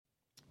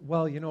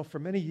Well, for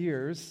many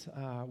years,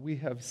 we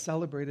have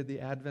celebrated the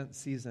Advent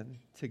season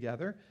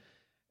together.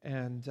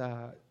 And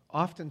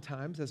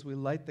oftentimes, as we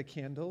light the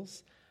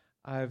candles,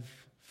 I've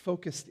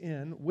focused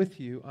in with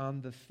you on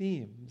the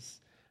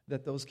themes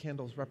that those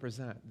candles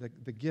represent,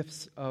 the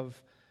gifts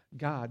of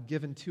God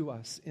given to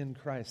us in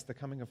Christ, the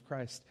coming of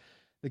Christ,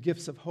 the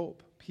gifts of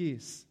hope,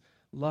 peace,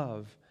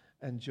 love,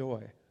 and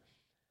joy.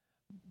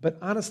 But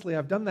honestly,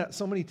 I've done that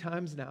so many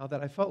times now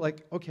that I felt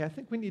like, okay, I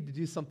think we need to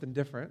do something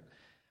different.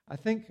 I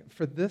think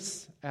for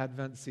this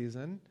Advent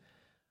season,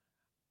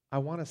 I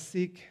want to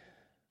seek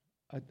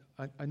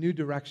a new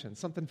direction,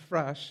 something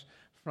fresh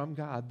from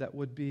God that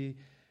would be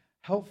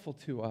helpful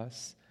to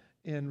us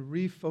in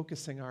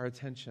refocusing our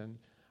attention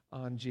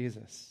on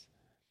Jesus.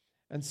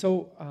 And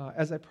so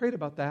as I prayed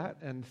about that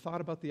and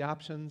thought about the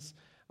options,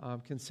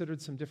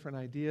 considered some different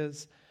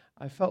ideas,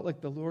 I felt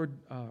like the Lord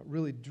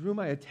really drew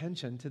my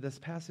attention to this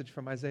passage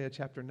from Isaiah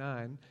chapter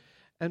 9,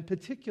 and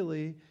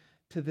particularly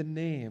to the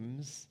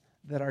names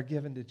that are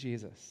given to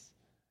Jesus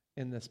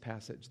in this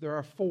passage. There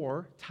are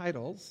 4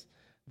 titles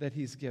that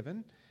he's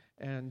given,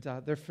 and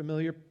they're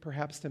familiar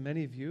perhaps to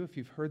many of you if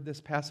you've heard this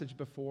passage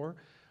before,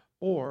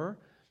 or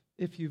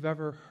if you've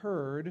ever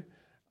heard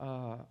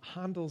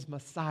Handel's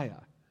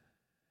Messiah.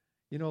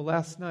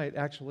 Last night,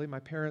 actually, my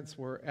parents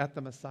were at the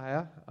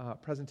Messiah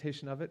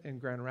presentation of it in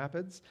Grand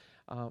Rapids.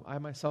 I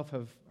myself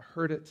have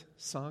heard it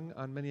sung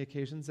on many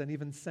occasions and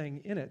even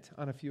sang in it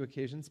on a few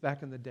occasions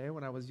back in the day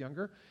when I was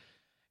younger.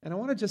 And I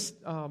want to just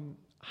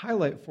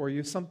highlight for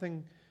you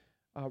something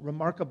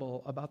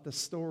remarkable about the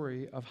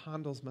story of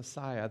Handel's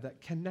Messiah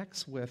that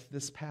connects with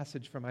this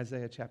passage from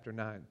Isaiah chapter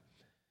 9.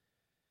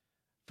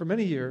 For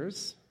many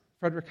years,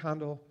 Friedrich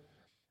Handel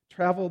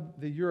traveled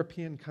the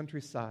European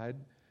countryside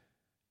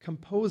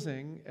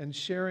composing and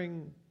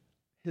sharing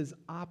his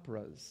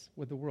operas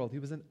with the world. He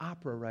was an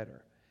opera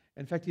writer.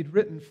 In fact, he'd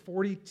written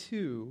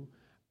 42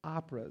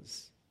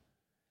 operas.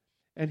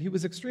 And he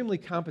was extremely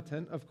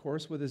competent, of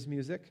course, with his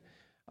music.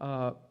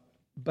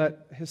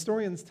 But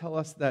historians tell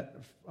us that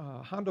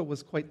Handel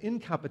was quite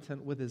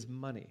incompetent with his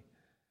money.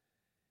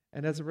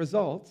 And as a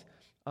result,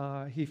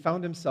 he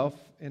found himself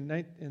in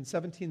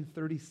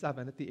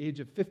 1737, at the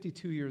age of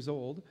 52 years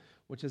old,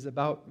 which is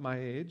about my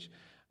age,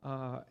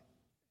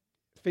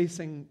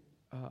 facing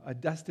a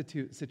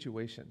destitute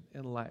situation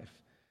in life.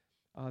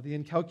 The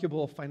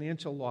incalculable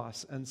financial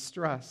loss and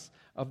stress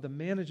of the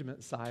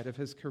management side of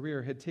his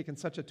career had taken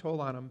such a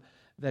toll on him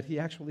that he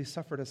actually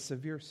suffered a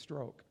severe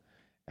stroke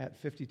at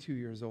 52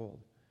 years old.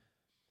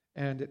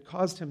 And it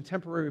caused him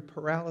temporary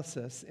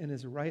paralysis in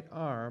his right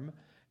arm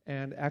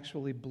and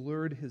actually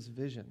blurred his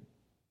vision.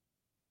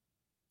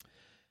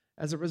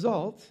 As a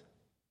result,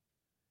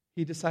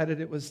 he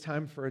decided it was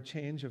time for a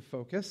change of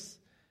focus,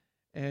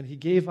 and he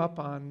gave up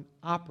on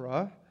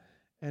opera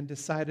and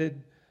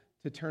decided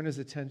to turn his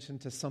attention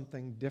to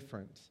something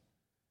different.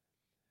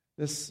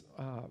 This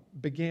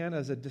began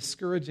as a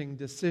discouraging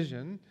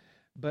decision,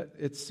 but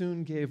it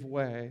soon gave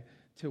way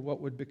to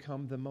what would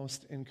become the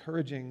most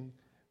encouraging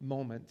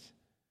moment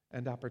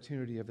and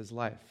opportunity of his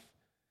life.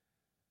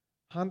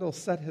 Handel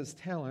set his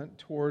talent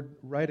toward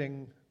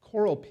writing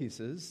choral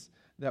pieces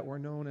that were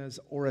known as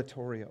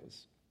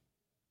oratorios.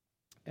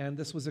 And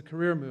this was a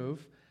career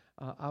move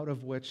out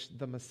of which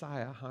the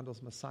Messiah,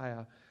 Handel's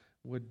Messiah,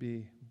 would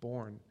be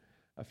born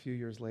a few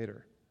years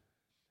later.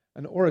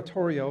 An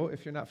oratorio,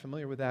 if you're not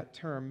familiar with that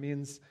term,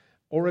 means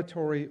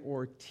oratory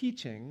or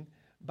teaching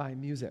by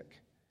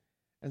music.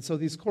 And so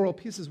these choral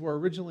pieces were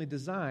originally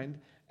designed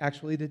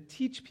actually to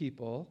teach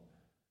people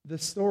the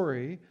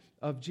story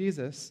of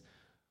Jesus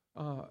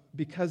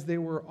because they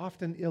were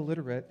often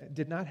illiterate,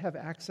 did not have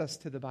access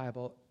to the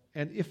Bible,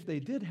 and if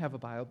they did have a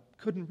Bible,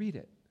 couldn't read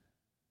it.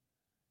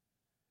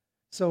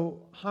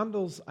 So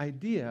Handel's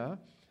idea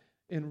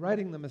in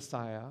writing the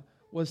Messiah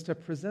was to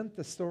present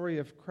the story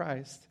of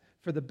Christ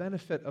for the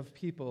benefit of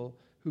people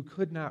who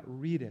could not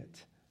read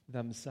it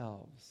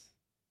themselves.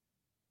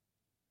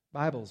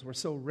 Bibles were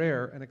so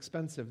rare and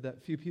expensive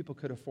that few people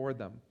could afford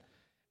them.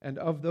 And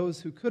of those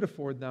who could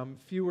afford them,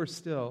 fewer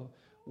still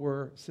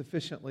were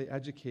sufficiently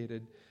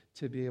educated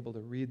to be able to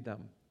read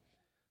them.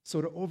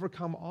 So to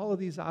overcome all of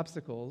these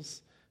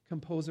obstacles,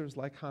 composers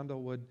like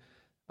Handel would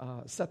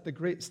set the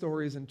great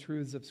stories and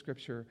truths of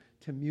Scripture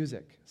to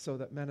music so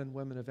that men and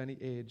women of any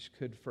age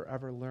could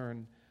forever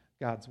learn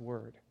God's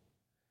Word.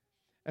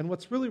 And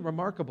what's really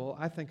remarkable,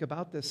 I think,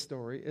 about this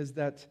story is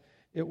that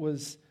it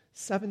was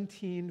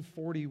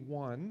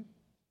 1741.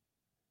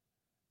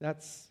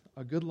 That's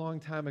a good long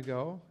time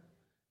ago.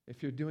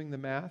 If you're doing the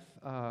math,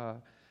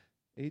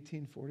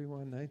 1841,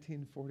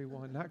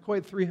 1941, not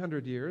quite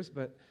 300 years,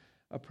 but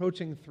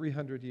approaching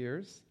 300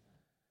 years.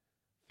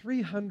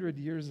 300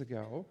 years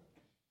ago,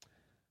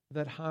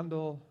 that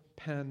Handel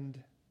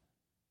penned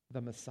the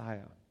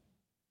Messiah.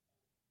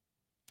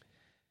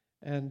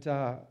 And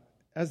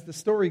as the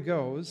story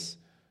goes,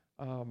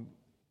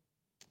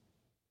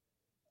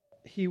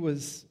 he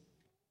was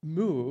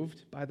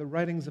moved by the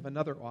writings of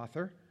another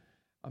author,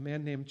 a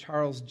man named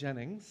Charles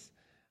Jennings,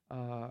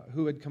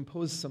 who had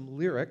composed some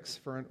lyrics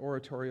for an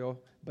oratorio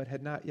but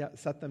had not yet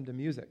set them to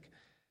music.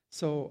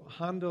 So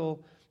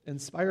Handel,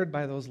 inspired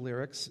by those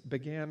lyrics,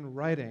 began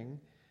writing,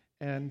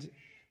 and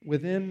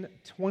within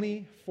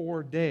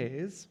 24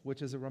 days,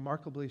 which is a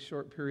remarkably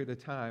short period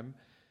of time,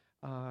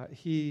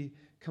 he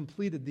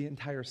completed the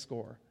entire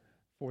score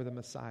for the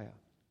Messiah.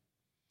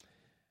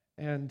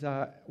 And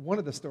one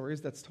of the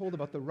stories that's told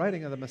about the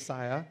writing of the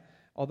Messiah,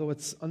 although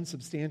it's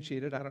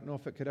unsubstantiated, I don't know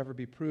if it could ever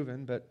be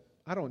proven, but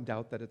I don't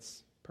doubt that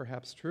it's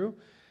perhaps true.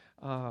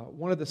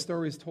 One of the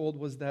stories told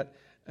was that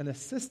an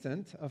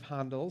assistant of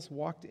Handel's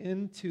walked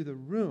into the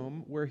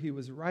room where he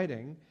was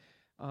writing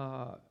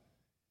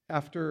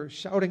after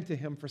shouting to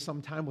him for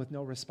some time with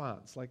no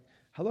response. Like,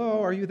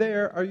 hello, are you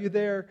there? Are you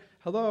there?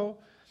 Hello?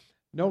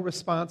 No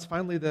response.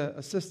 Finally, the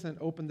assistant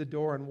opened the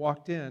door and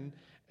walked in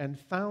and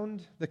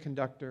found the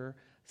conductor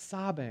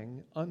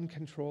sobbing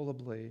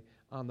uncontrollably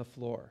on the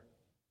floor.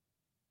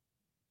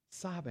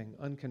 Sobbing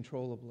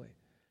uncontrollably.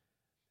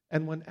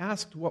 And when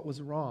asked what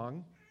was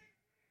wrong,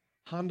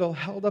 Handel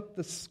held up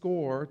the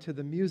score to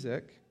the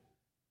music,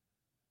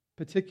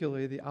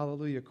 particularly the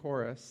Alleluia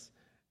chorus,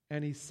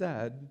 and he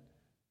said,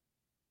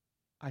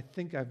 I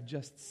think I've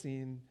just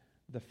seen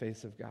the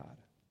face of God.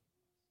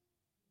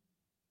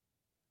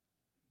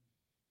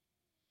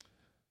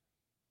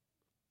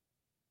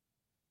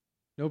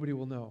 Nobody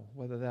will know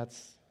whether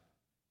that's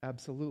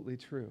absolutely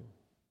true.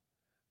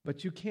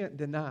 But you can't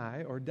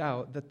deny or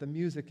doubt that the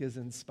music is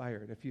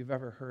inspired if you've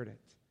ever heard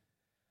it.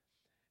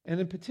 And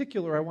in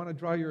particular, I want to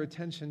draw your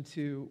attention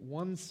to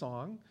one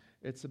song.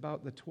 It's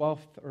about the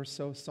 12th or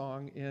so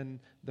song in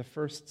the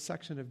first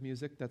section of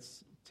music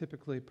that's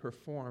typically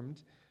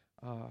performed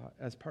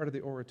as part of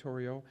the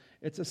oratorio.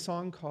 It's a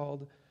song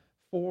called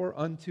For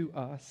Unto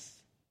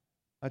Us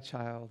a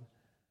Child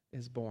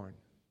is Born.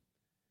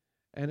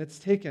 And it's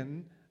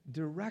taken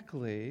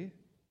directly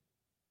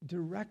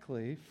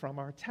from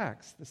our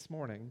text this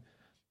morning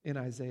in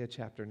Isaiah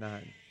chapter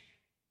 9.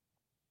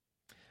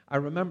 I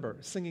remember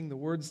singing the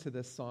words to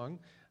this song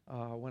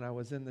when I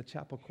was in the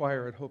chapel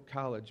choir at Hope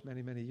College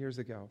many, many years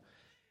ago.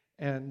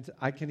 And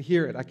I can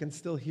hear it. I can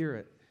still hear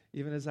it.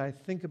 Even as I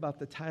think about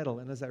the title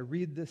and as I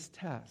read this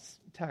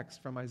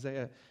text from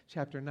Isaiah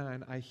chapter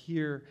 9, I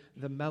hear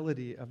the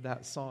melody of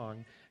that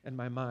song in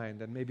my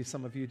mind. And maybe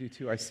some of you do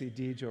too. I see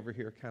Deej over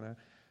here kind of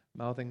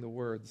mouthing the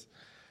words.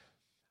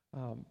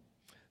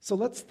 So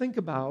let's think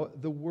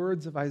about the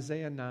words of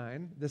Isaiah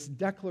 9, this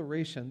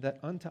declaration that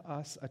unto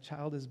us a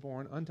child is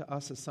born, unto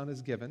us a son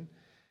is given.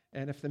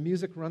 And if the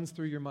music runs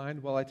through your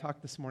mind while I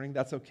talk this morning,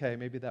 that's okay.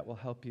 Maybe that will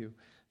help you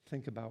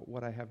think about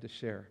what I have to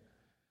share.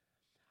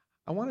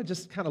 I want to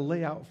just kind of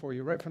lay out for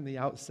you right from the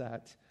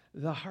outset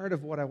the heart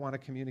of what I want to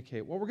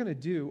communicate. What we're going to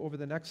do over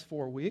the next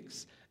 4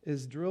 weeks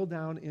is drill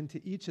down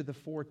into each of the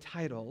 4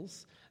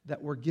 titles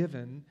that were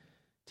given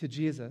to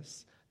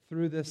Jesus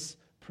through this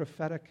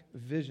prophetic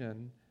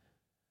vision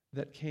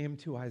that came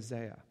to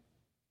Isaiah.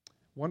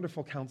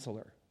 Wonderful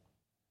Counselor,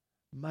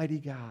 Mighty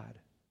God,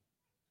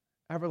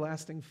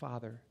 Everlasting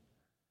Father,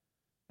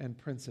 and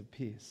Prince of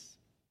Peace.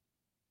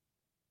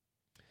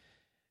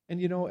 And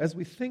you know, as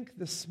we think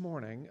this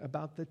morning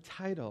about the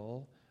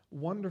title,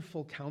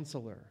 Wonderful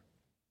Counselor,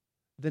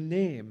 the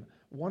name,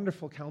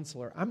 Wonderful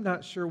Counselor, I'm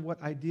not sure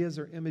what ideas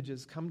or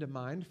images come to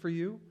mind for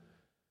you,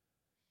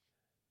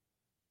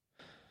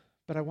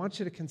 but I want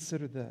you to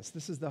consider this.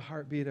 This is the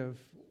heartbeat of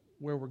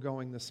where we're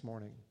going this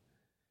morning.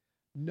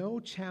 No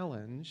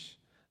challenge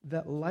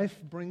that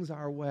life brings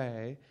our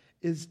way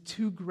is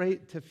too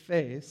great to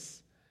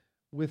face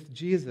with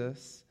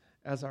Jesus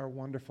as our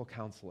wonderful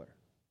counselor.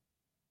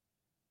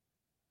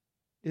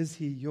 Is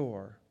he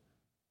your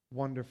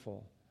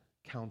wonderful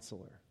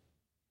counselor?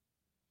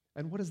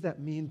 And what does that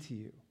mean to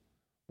you?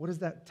 What does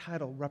that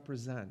title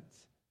represent?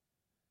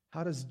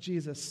 How does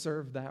Jesus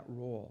serve that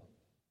role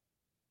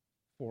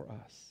for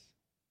us?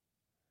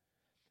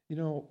 You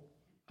know,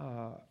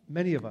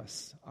 many of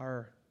us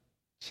are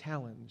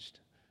challenged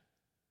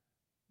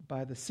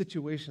by the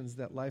situations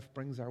that life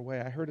brings our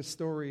way. I heard a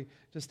story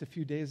just a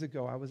few days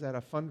ago. I was at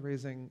a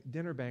fundraising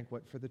dinner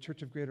banquet for the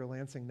Church of Greater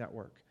Lansing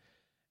Network.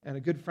 And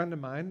a good friend of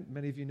mine,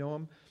 many of you know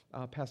him,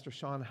 Pastor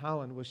Sean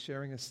Holland, was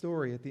sharing a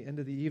story at the end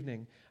of the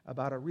evening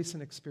about a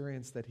recent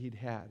experience that he'd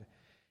had.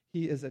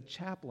 He is a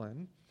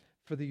chaplain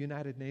for the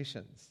United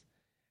Nations.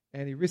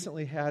 And he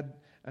recently had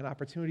an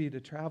opportunity to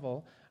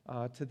travel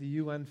to the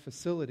UN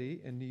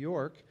facility in New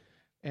York,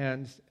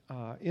 and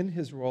in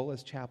his role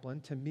as chaplain,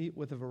 to meet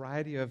with a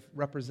variety of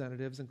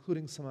representatives,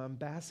 including some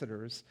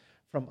ambassadors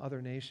from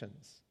other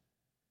nations.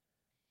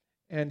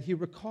 And he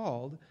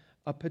recalled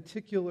a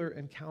particular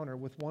encounter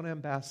with one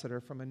ambassador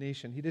from a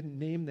nation. He didn't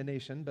name the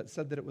nation, but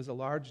said that it was a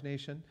large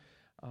nation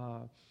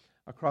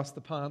across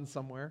the pond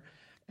somewhere.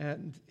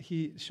 And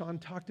Sean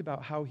talked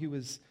about how he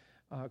was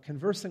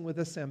conversing with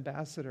this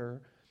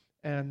ambassador,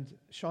 and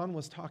Sean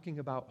was talking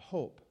about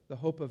hope, the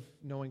hope of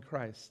knowing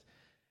Christ.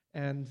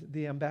 And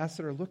the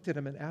ambassador looked at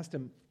him and asked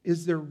him,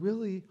 is there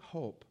really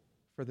hope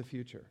for the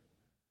future?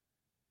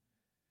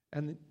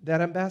 And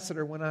that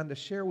ambassador went on to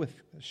share with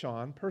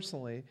Sean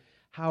personally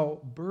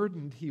how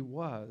burdened he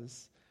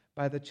was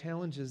by the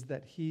challenges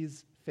that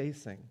he's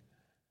facing.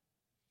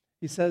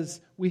 He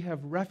says, we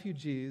have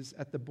refugees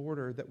at the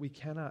border that we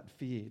cannot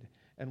feed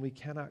and we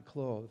cannot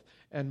clothe,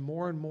 and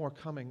more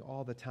coming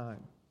all the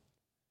time.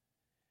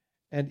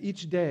 And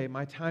each day,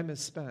 my time is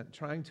spent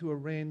trying to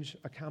arrange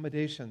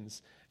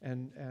accommodations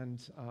and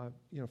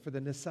for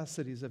the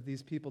necessities of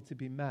these people to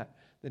be met,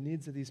 the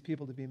needs of these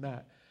people to be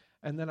met.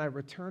 And then I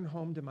return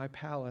home to my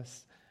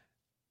palace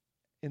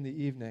in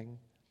the evening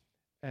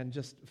and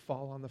just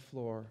fall on the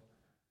floor,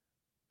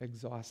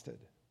 exhausted.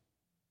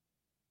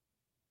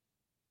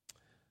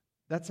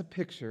 That's a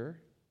picture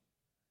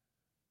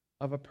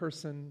of a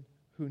person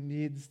who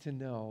needs to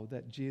know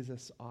that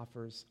Jesus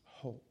offers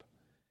hope.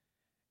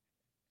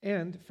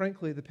 And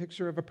frankly, the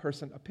picture of a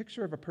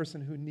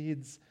person who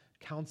needs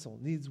counsel,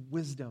 needs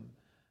wisdom,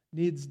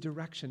 needs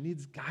direction,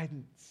 needs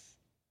guidance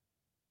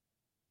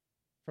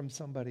from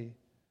somebody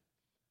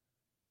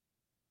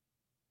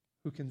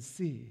who can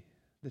see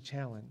the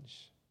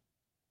challenge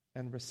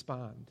and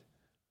respond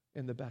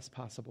in the best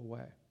possible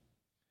way.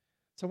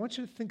 So I want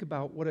you to think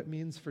about what it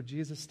means for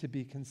Jesus to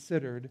be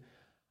considered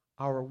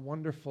our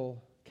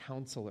wonderful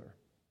counselor.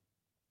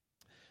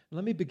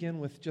 Let me begin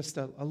with just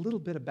a little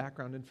bit of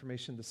background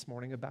information this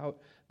morning about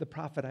the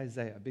prophet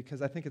Isaiah,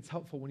 because I think it's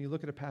helpful when you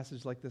look at a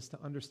passage like this to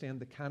understand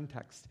the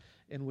context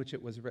in which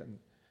it was written.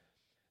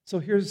 So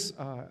here's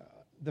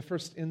the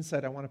first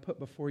insight I want to put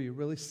before you.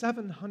 Really,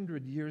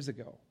 700 years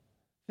ago,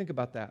 think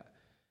about that.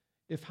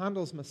 If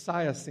Handel's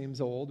Messiah seems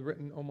old,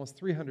 written almost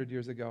 300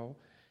 years ago,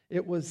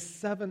 it was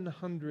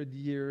 700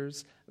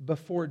 years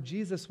before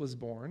Jesus was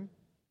born.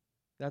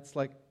 That's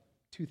like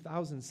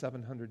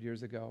 2,700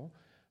 years ago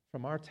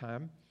from our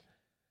time.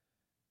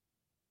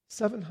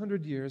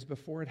 700 years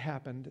before it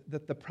happened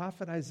that the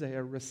prophet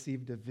Isaiah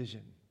received a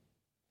vision.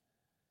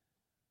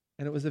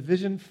 And it was a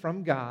vision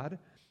from God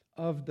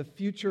of the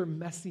future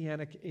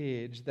messianic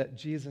age that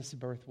Jesus'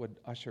 birth would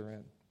usher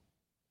in.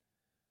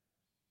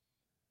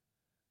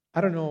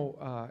 I don't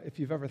know if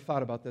you've ever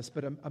thought about this,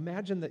 but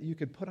imagine that you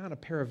could put on a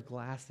pair of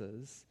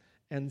glasses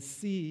and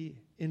see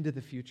into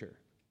the future.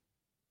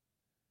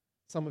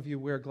 Some of you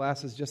wear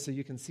glasses just so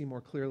you can see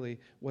more clearly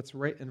what's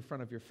right in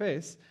front of your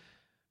face.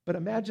 But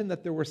imagine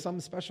that there were some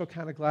special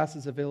kind of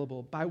glasses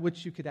available by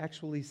which you could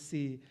actually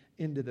see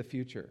into the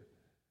future.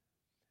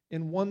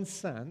 In one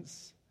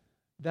sense,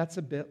 that's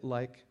a bit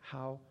like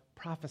how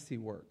prophecy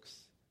works.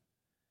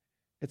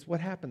 It's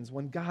what happens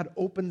when God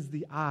opens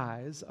the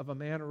eyes of a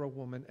man or a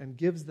woman and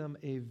gives them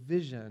a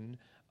vision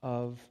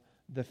of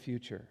the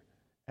future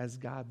as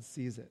God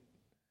sees it.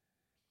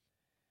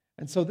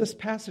 And so this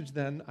passage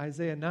then,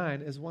 Isaiah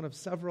 9, is one of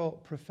several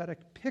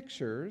prophetic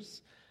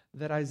pictures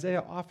that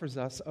Isaiah offers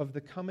us of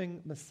the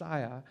coming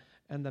Messiah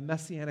and the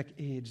messianic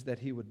age that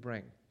he would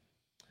bring.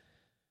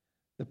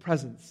 The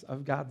presence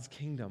of God's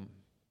kingdom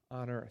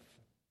on earth.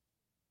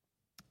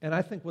 And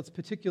I think what's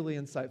particularly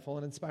insightful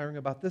and inspiring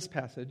about this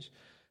passage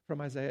from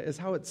Isaiah is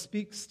how it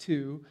speaks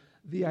to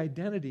the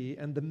identity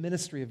and the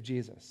ministry of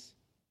Jesus,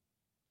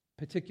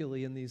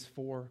 particularly in these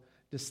four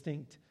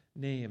distinct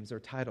names or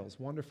titles: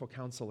 Wonderful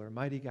Counselor,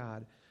 Mighty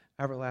God,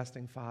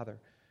 Everlasting Father,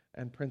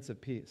 and Prince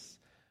of Peace.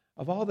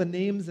 Of all the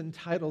names and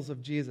titles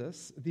of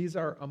Jesus, these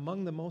are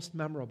among the most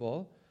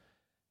memorable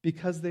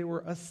because they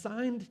were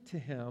assigned to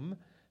him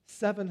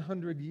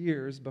 700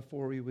 years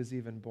before he was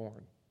even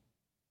born.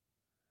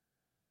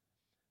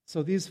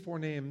 So these four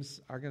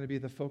names are going to be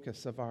the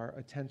focus of our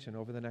attention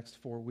over the next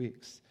 4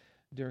 weeks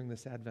during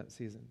this Advent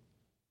season.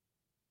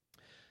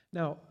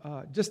 Now,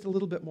 just a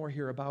little bit more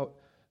here about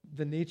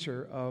the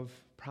nature of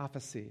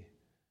prophecy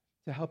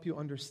to help you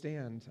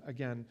understand,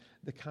 again,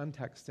 the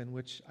context in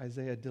which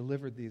Isaiah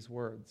delivered these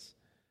words.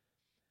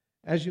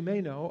 As you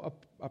may know,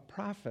 a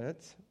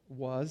prophet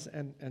was,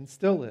 and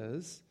still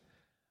is,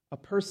 a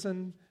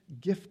person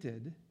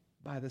gifted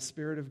by the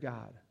Spirit of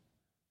God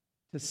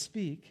to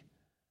speak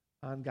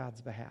on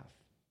God's behalf,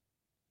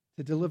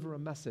 to deliver a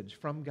message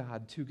from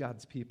God to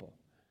God's people.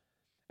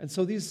 And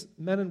so these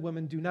men and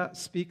women do not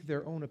speak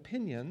their own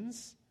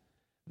opinions.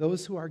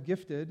 Those who are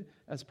gifted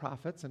as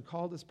prophets and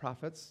called as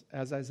prophets,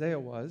 as Isaiah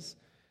was,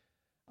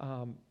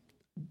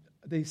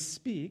 they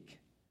speak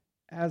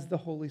as the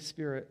Holy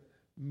Spirit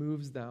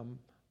moves them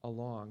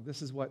along.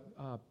 This is what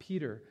how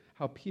Peter,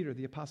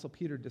 the Apostle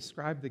Peter,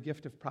 described the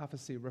gift of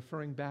prophecy,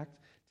 referring back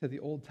to the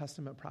Old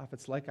Testament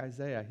prophets like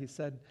Isaiah. He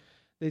said,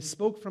 they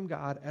spoke from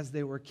God as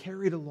they were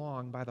carried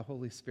along by the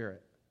Holy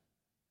Spirit.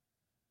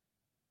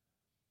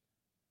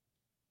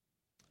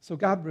 So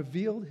God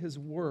revealed his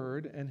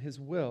word and his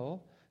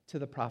will to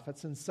the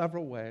prophets in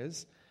several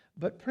ways,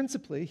 but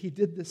principally he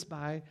did this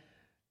by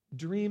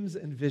dreams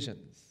and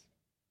visions.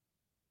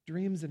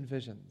 Dreams and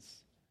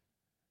visions.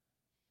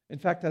 In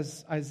fact,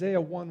 as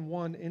Isaiah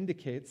 1:1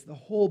 indicates, the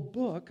whole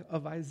book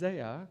of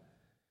Isaiah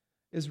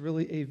is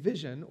really a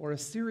vision or a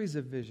series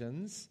of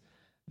visions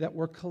that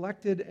were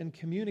collected and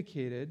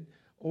communicated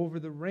over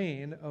the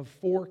reign of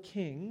 4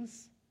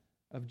 kings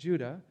of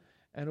Judah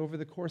and over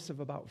the course of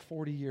about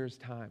 40 years'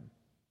 time.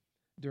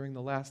 during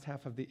the last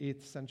half of the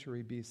 8th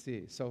century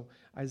BC. So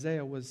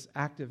Isaiah was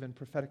active in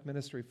prophetic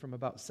ministry from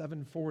about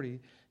 740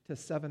 to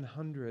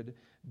 700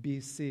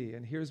 BC.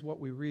 And here's what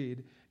we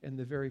read in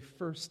the very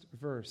first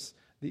verse,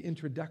 the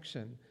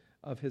introduction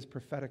of his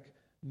prophetic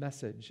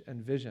message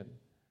and vision.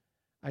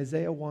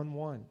 Isaiah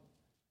 1:1,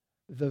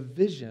 the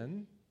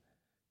vision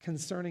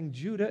concerning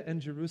Judah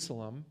and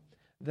Jerusalem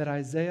that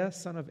Isaiah,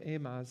 son of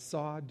Amoz,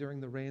 saw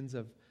during the reigns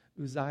of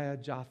Uzziah,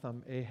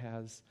 Jotham,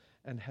 Ahaz,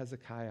 and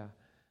Hezekiah,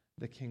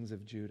 the kings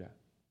of Judah.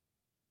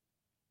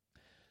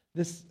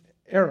 This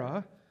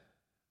era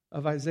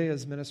of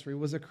Isaiah's ministry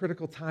was a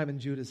critical time in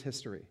Judah's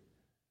history.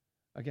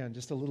 Again,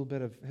 just a little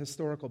bit of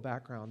historical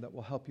background that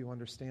will help you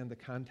understand the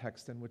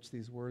context in which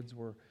these words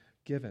were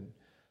given.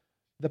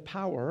 The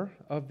power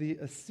of the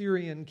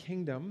Assyrian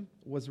kingdom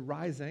was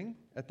rising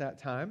at that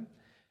time,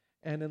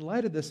 and in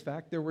light of this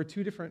fact, there were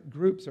two different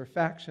groups or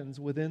factions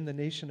within the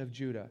nation of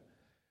Judah.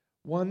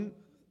 One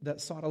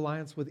that sought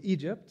alliance with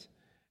Egypt,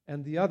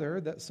 and the other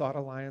that sought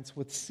alliance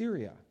with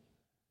Syria.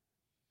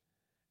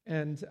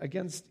 And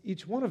against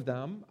each one of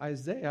them,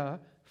 Isaiah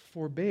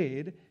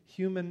forbade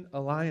human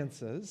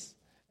alliances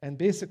and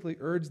basically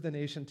urged the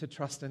nation to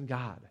trust in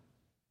God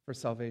for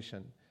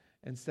salvation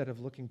instead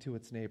of looking to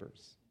its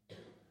neighbors.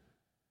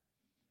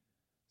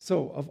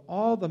 So, of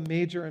all the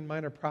major and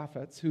minor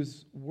prophets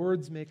whose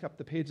words make up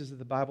the pages of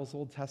the Bible's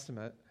Old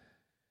Testament,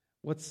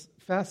 what's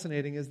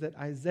fascinating is that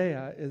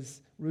Isaiah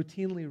is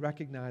routinely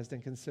recognized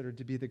and considered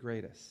to be the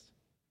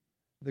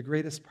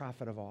greatest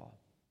prophet of all.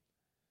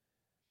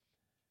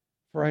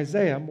 For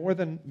Isaiah, more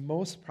than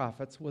most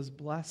prophets, was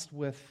blessed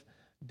with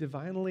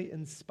divinely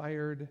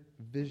inspired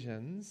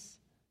visions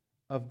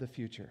of the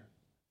future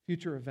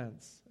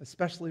events,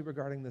 especially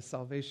regarding the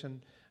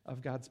salvation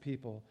of God's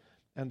people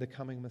and the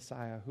coming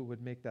Messiah who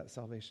would make that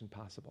salvation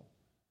possible.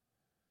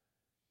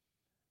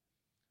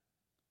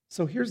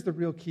 So here's the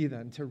real key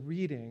then to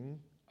reading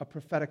a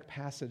prophetic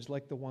passage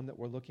like the one that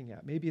we're looking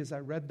at. Maybe as I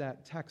read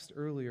that text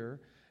earlier,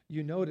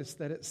 you notice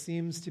that it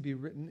seems to be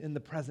written in the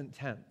present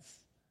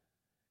tense.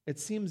 It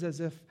seems as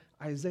if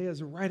Isaiah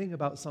is writing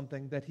about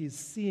something that he's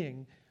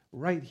seeing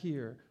right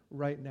here,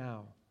 right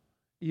now,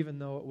 even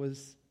though it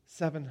was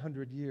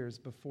 700 years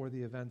before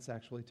the events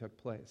actually took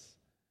place.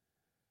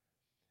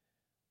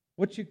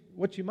 What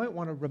you might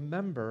want to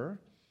remember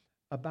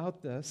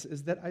about this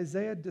is that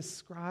Isaiah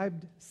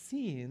described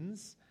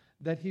scenes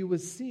that he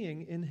was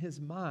seeing in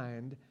his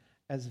mind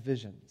as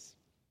visions.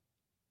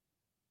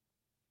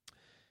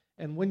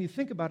 And when you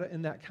think about it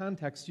in that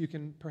context, you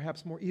can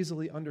perhaps more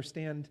easily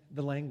understand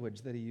the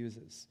language that he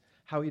uses,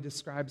 how he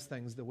describes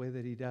things the way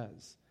that he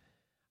does.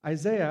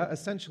 Isaiah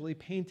essentially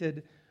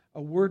painted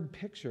a word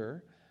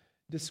picture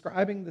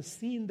describing the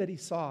scene that he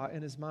saw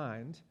in his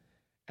mind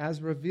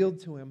as revealed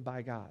to him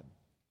by God.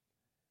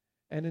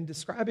 And in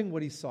describing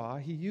what he saw,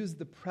 he used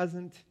the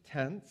present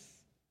tense,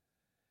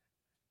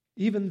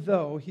 even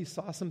though he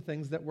saw some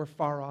things that were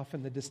far off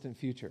in the distant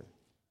future.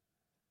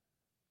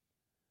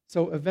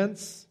 So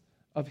events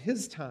of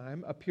his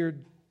time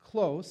appeared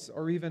close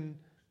or even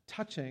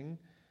touching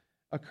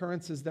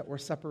occurrences that were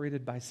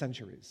separated by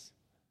centuries,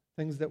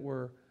 things that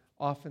were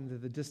off into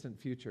the distant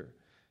future.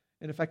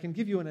 And if I can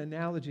give you an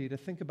analogy to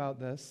think about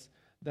this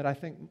that I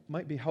think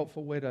might be a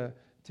helpful way to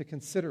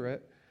consider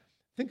it,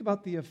 think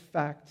about the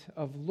effect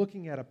of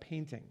looking at a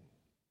painting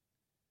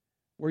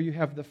where you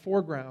have the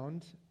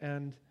foreground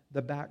and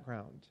the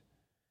background.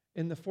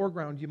 In the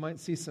foreground, you might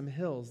see some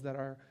hills that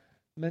are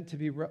meant to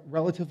be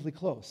relatively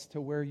close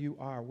to where you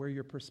are, where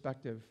your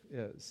perspective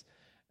is.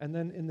 And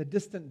then in the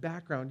distant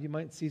background, you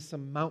might see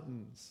some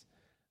mountains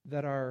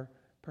that are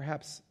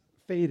perhaps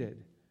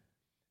faded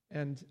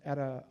and at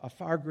a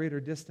far greater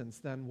distance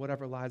than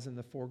whatever lies in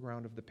the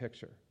foreground of the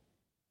picture.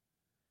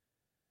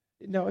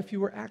 Now, if you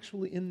were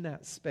actually in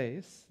that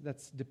space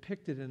that's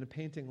depicted in a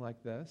painting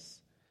like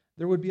this,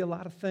 there would be a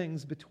lot of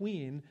things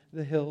between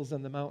the hills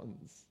and the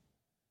mountains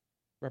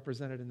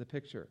represented in the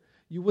picture.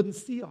 You wouldn't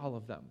see all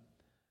of them.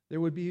 There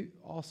would be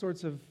all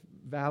sorts of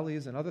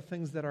valleys and other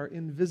things that are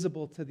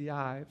invisible to the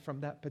eye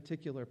from that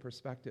particular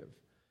perspective.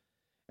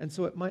 And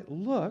so it might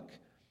look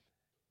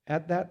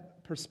at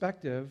that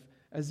perspective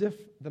as if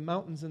the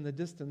mountains in the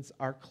distance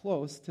are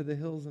close to the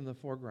hills in the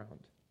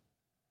foreground.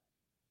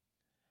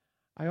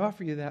 I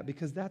offer you that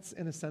because that's,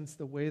 in a sense,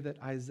 the way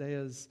that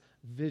Isaiah's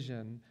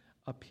vision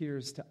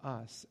appears to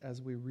us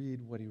as we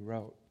read what he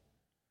wrote.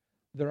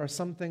 There are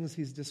some things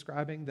he's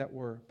describing that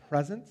were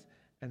present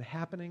and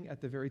happening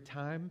at the very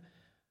time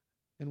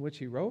in which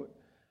he wrote,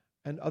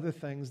 and other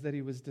things that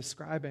he was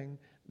describing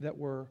that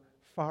were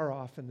far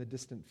off in the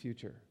distant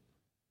future.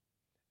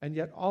 And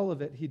yet all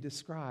of it he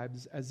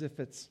describes as if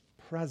it's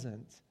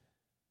present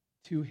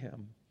to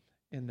him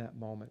in that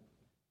moment.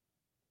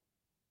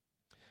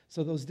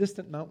 So those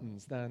distant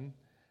mountains, then,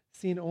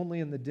 seen only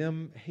in the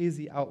dim,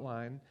 hazy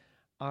outline,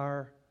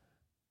 are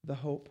the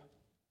hope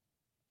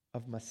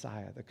of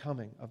Messiah, the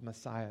coming of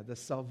Messiah, the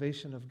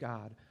salvation of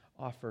God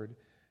offered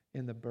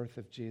in the birth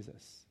of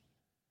Jesus.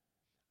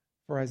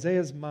 For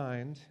Isaiah's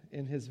mind,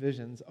 in his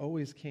visions,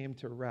 always came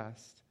to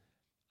rest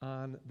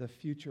on the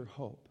future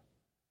hope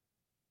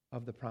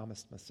of the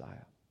promised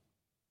Messiah.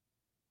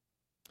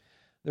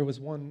 There was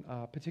one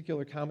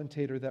particular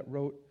commentator that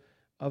wrote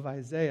of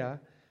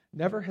Isaiah,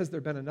 "Never has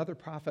there been another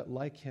prophet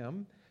like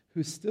him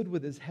who stood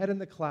with his head in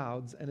the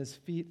clouds and his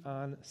feet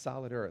on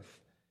solid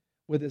earth,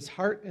 with his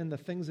heart in the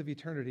things of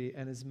eternity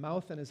and his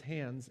mouth and his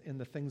hands in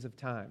the things of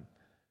time,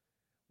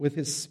 with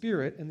his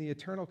spirit in the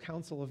eternal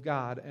counsel of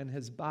God and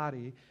his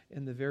body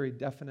in the very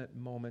definite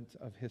moment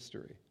of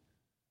history."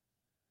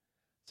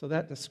 So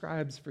that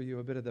describes for you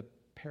a bit of the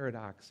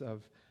paradox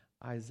of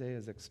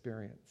Isaiah's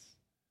experience.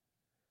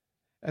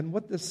 And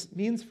what this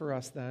means for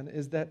us then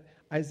is that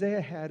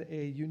Isaiah had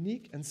a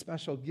unique and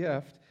special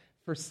gift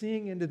for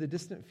seeing into the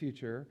distant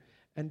future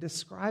and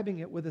describing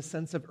it with a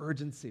sense of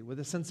urgency, with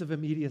a sense of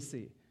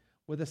immediacy,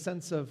 with a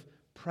sense of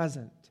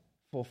present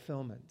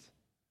fulfillment.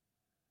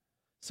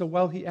 So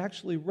while he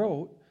actually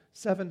wrote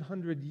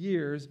 700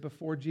 years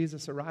before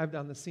Jesus arrived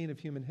on the scene of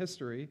human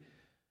history,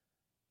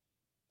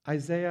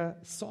 Isaiah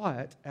saw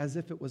it as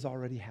if it was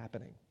already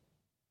happening.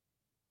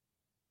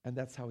 And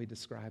that's how he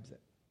describes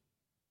it.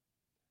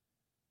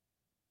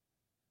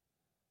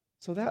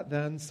 So that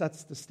then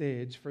sets the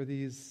stage for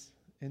these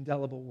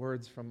indelible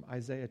words from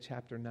Isaiah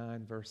chapter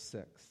 9, verse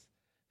 6.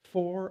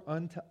 "For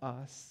unto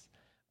us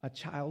a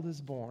child is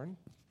born,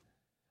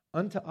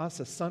 unto us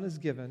a son is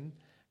given,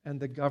 and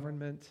the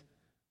government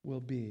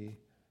will be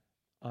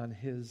on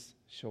his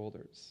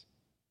shoulders."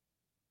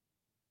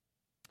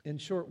 In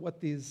short,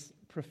 what these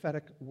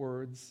prophetic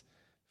words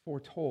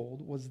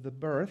foretold was the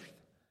birth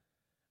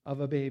of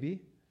a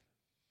baby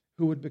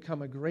who would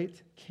become a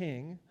great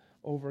king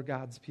over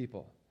God's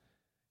people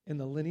in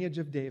the lineage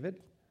of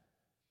David,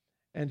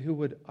 and who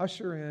would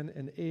usher in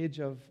an age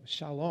of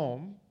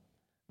shalom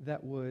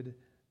that would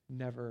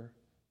never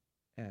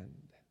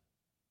end.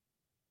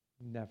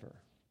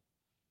 Never.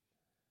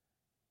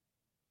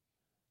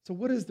 So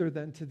what is there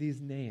then to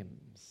these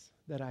names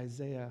that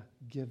Isaiah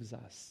gives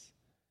us?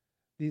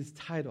 These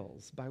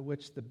titles by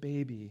which the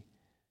baby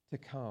to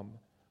come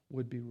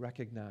would be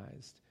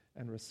recognized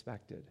and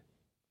respected.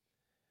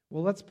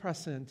 Well, let's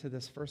press into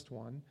this first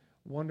one,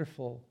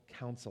 Wonderful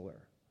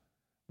Counselor.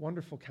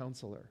 Wonderful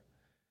Counselor.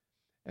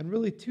 And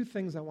really two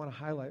things I want to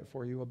highlight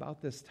for you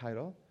about this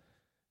title,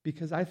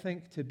 because I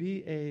think to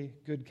be a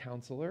good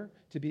counselor,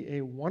 to be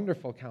a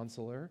wonderful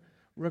counselor,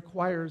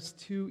 requires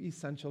two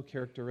essential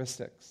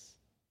characteristics: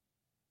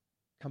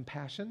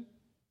 compassion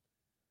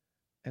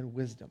and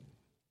wisdom.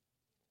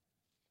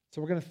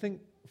 So we're going to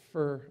think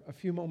for a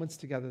few moments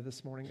together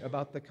this morning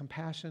about the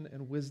compassion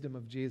and wisdom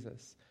of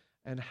Jesus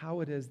and how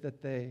it is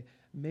that they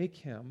make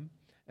him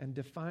and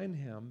define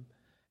him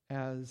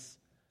as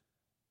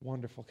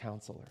Wonderful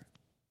Counselor.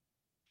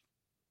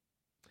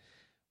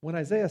 When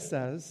Isaiah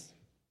says,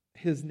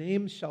 "His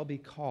name shall be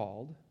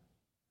called,"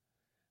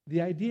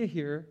 the idea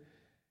here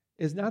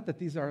is not that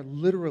these are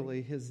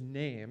literally his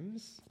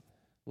names,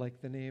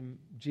 like the name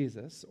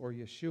Jesus or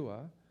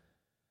Yeshua.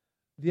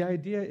 The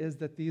idea is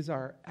that these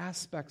are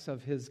aspects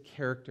of his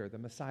character, the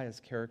Messiah's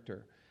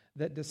character,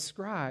 that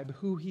describe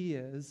who he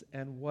is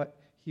and what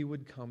he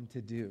would come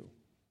to do.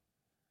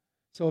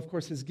 So, of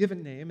course, his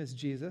given name is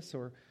Jesus,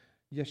 or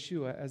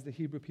Yeshua, as the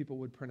Hebrew people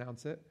would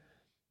pronounce it.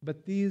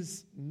 But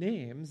these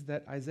names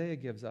that Isaiah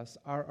gives us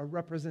are a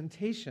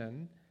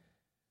representation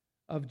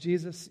of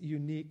Jesus'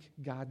 unique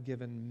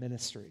God-given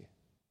ministry.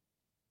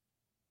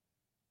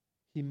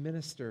 He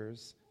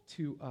ministers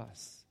to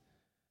us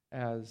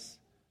as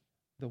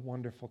the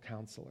Wonderful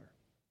Counselor.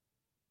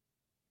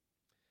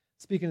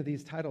 Speaking of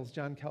these titles,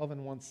 John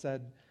Calvin once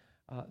said,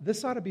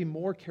 "This ought to be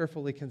more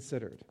carefully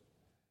considered,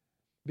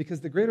 because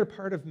the greater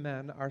part of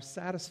men are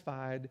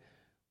satisfied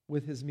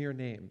with his mere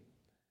name,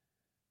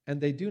 and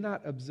they do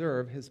not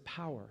observe his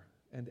power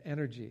and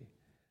energy,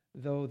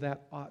 though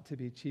that ought to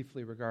be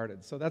chiefly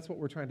regarded." So that's what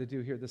we're trying to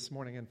do here this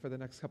morning, and for the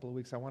next couple of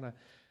weeks, I want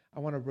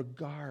to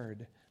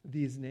regard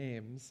these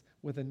names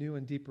with a new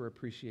and deeper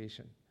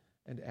appreciation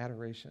and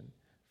adoration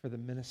for the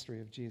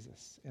ministry of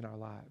Jesus in our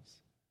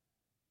lives.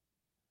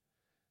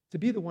 To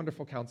be the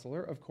Wonderful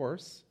Counselor, of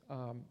course,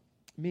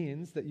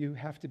 means that you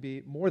have to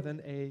be more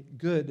than a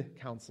good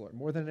counselor,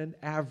 more than an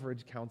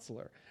average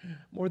counselor,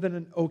 more than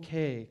an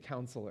okay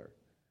counselor,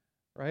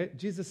 right?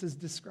 Jesus is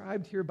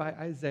described here by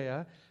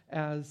Isaiah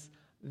as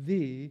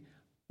the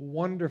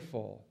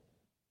Wonderful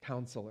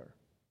Counselor.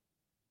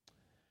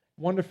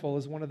 Wonderful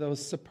is one of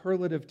those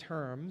superlative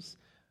terms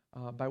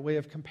by way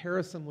of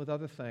comparison with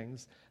other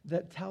things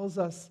that tells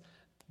us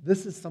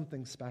this is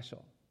something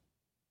special.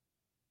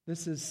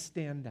 This is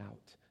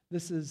standout.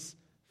 This is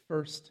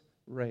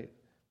first-rate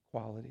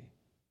quality.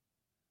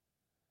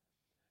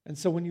 And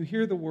so when you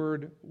hear the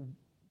word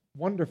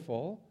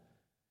wonderful,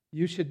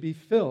 you should be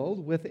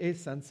filled with a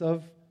sense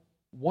of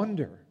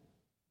wonder.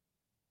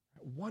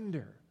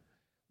 Wonder.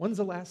 When's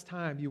the last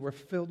time you were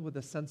filled with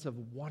a sense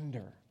of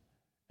wonder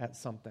at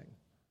something?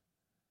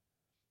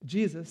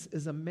 Jesus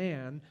is a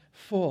man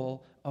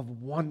full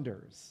of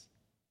wonders.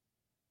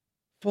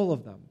 Full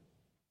of them.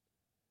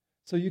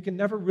 So you can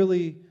never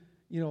really,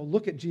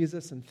 look at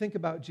Jesus and think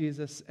about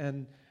Jesus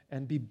and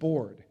be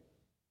bored.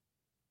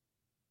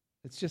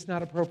 It's just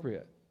not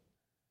appropriate.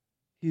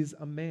 He's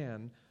a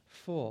man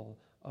full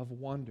of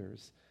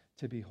wonders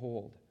to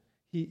behold.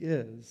 He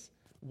is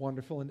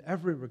wonderful in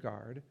every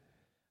regard,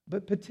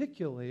 but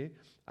particularly,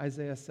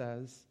 Isaiah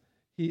says,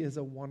 he is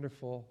a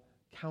wonderful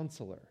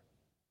counselor.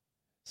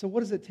 So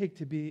what does it take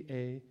to be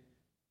a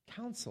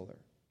counselor?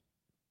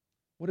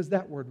 What does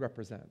that word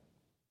represent?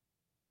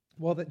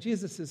 Well, that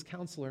Jesus is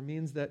counselor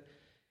means that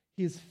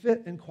he's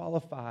fit and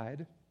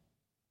qualified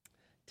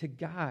to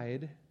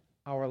guide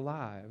our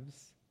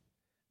lives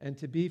and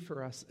to be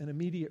for us an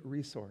immediate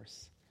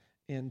resource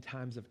in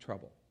times of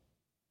trouble.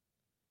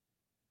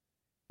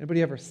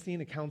 Anybody ever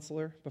seen a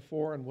counselor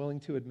before and willing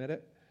to admit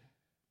it?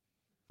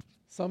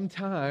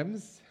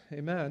 Sometimes,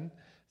 amen,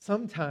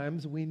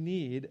 sometimes we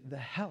need the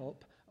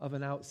help of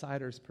an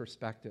outsider's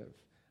perspective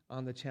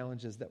on the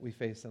challenges that we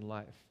face in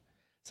life.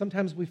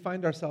 Sometimes we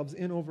find ourselves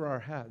in over our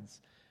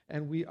heads,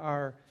 and we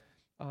are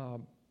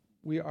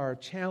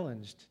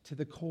challenged to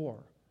the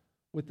core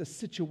with the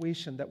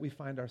situation that we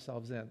find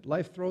ourselves in.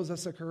 Life throws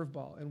us a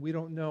curveball, and we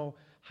don't know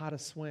how to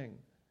swing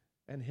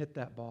and hit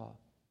that ball.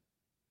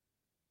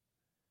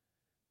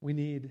 We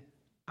need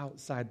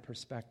outside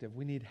perspective.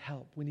 We need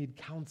help. We need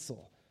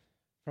counsel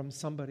from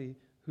somebody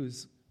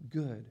who's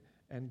good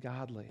and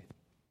godly.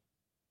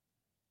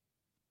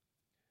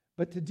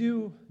 But to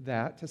do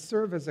that, to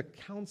serve as a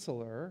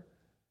counselor,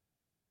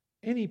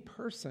 any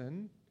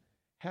person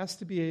has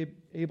to be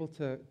able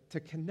to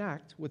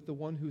connect with the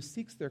one who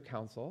seeks their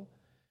counsel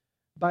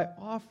by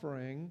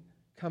offering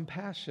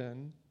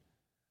compassion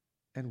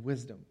and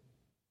wisdom.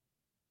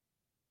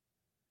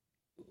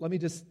 Let me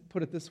just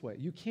put it this way.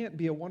 You can't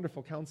be a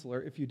wonderful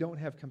counselor if you don't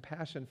have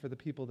compassion for the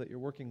people that you're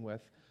working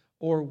with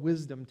or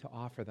wisdom to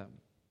offer them.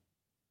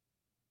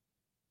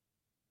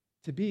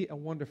 To be a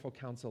wonderful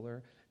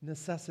counselor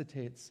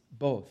necessitates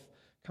both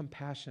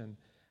compassion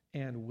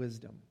and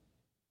wisdom.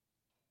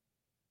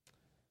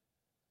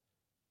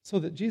 So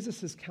that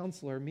Jesus is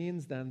counselor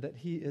means then that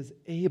he is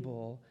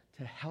able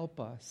to help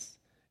us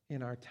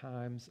in our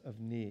times of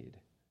need.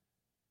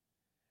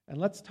 And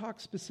let's talk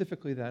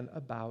specifically then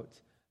about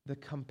the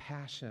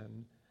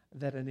compassion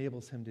that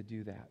enables him to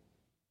do that.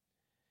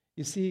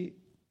 You see,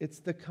 it's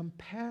the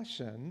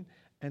compassion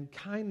and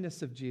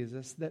kindness of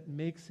Jesus that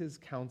makes his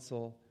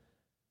counsel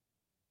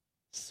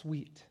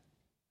sweet.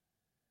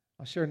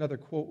 I'll share another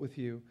quote with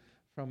you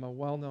from a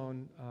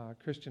well-known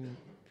Christian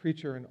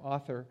preacher and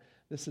author.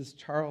 This is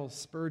Charles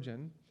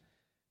Spurgeon.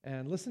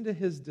 And listen to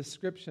his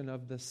description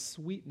of the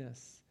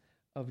sweetness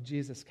of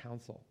Jesus'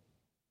 counsel.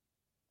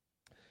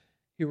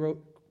 He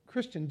wrote,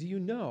 "Christian, do you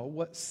know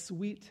what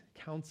sweet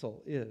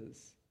counsel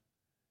is?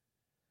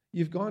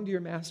 You've gone to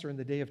your master in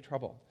the day of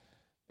trouble,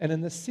 and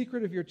in the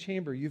secret of your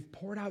chamber, you've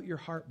poured out your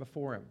heart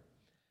before him.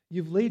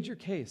 You've laid your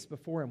case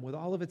before him with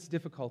all of its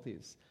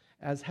difficulties,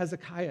 as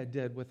Hezekiah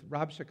did with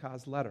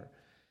Rabshakeh's letter.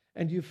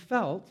 And you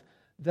felt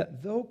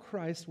that though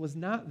Christ was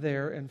not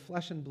there in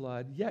flesh and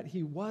blood, yet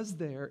he was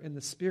there in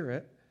the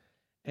Spirit,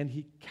 and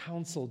he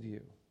counseled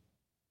you.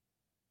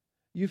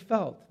 You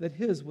felt that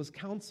his was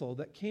counsel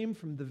that came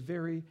from the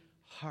very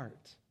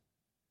heart.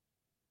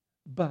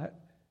 But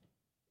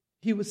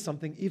he was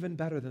something even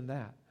better than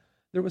that.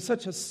 There was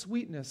such a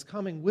sweetness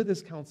coming with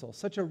his counsel,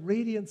 such a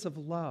radiance of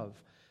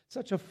love,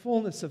 such a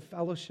fullness of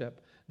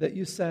fellowship that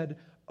you said,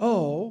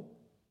 'Oh,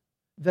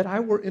 that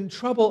I were in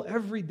trouble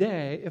every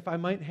day if I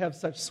might have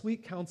such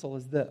sweet counsel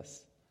as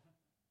this.'"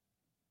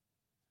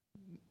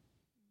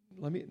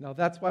 Now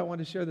that's why I want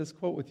to share this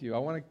quote with you. I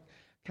want to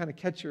kind of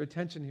catch your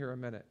attention here a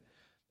minute.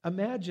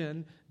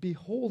 Imagine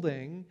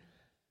beholding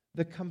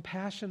the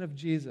compassion of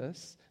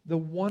Jesus, the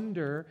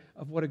wonder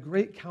of what a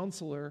great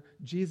counselor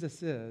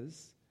Jesus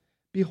is,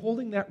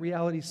 beholding that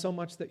reality so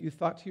much that you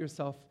thought to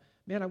yourself,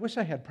 "Man, I wish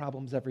I had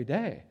problems every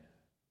day.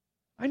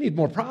 I need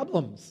more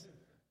problems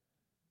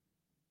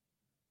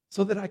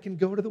so that I can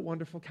go to the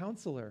wonderful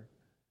counselor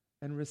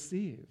and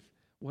receive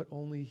what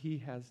only he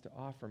has to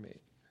offer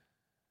me.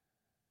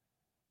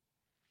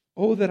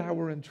 Oh, that I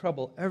were in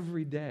trouble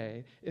every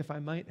day if I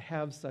might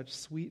have such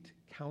sweet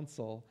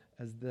counsel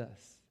as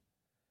this.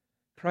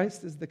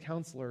 Christ is the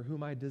counselor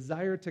whom I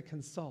desire to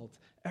consult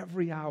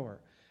every hour,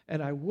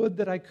 and I would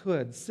that I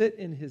could sit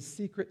in his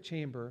secret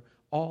chamber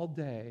all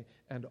day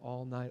and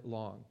all night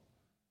long."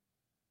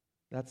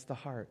 That's the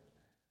heart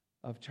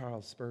of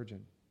Charles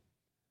Spurgeon.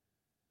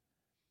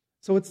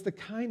 So it's the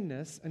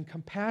kindness and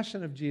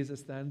compassion of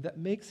Jesus then that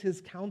makes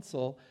his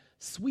counsel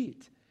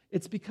sweet.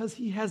 It's because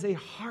he has a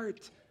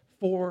heart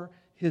for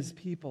his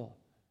people,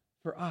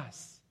 for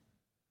us.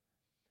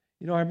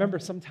 You know, I remember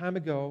some time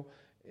ago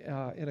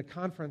in a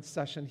conference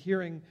session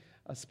hearing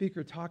a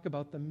speaker talk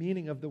about the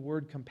meaning of the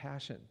word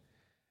compassion.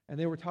 And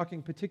they were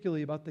talking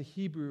particularly about the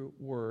Hebrew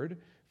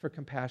word for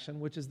compassion,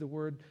 which is the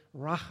word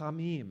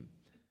rachamim.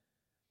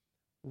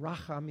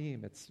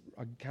 Rachamim, it's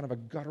a kind of a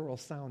guttural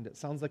sound. It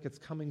sounds like it's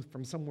coming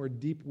from somewhere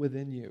deep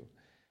within you.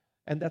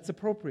 And that's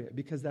appropriate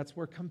because that's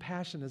where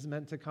compassion is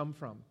meant to come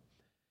from.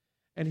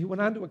 And he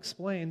went on to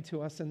explain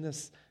to us in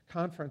this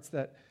conference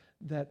that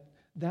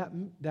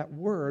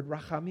word,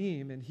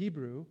 rachamim in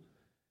Hebrew,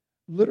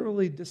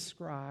 literally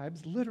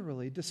describes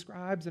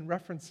and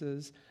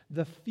references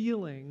the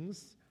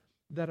feelings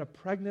that a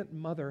pregnant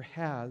mother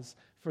has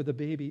for the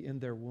baby in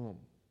their womb.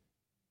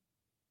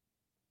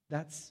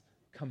 That's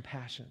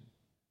compassion.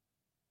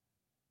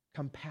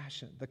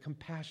 Compassion. The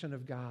compassion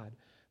of God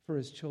for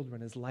his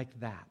children is like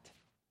that.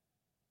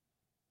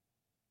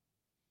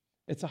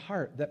 It's a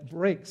heart that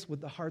breaks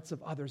with the hearts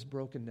of others'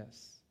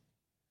 brokenness.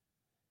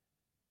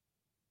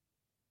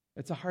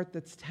 It's a heart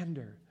that's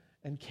tender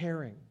and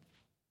caring.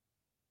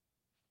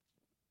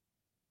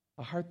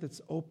 A heart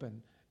that's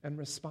open and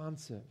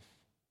responsive.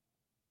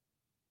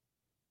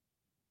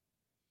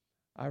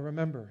 I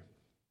remember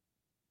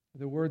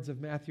the words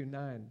of Matthew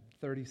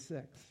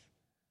 9:36.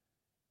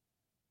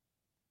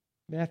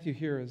 Matthew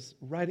here is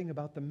writing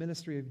about the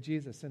ministry of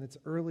Jesus in its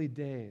early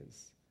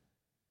days.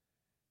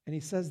 And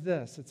he says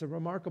this, it's a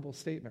remarkable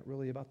statement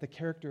really about the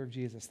character of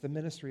Jesus, the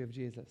ministry of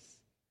Jesus.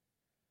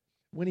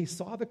 When he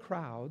saw the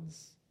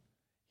crowds,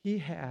 he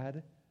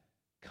had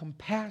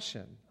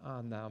compassion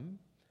on them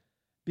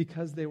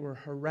because they were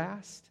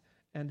harassed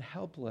and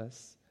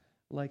helpless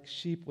like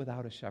sheep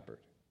without a shepherd.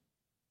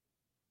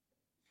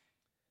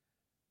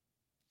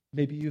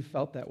 Maybe you've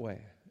felt that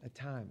way at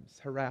times,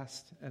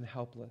 harassed and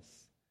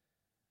helpless,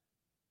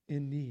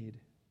 in need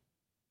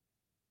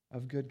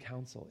of good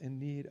counsel, in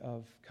need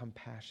of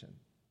compassion.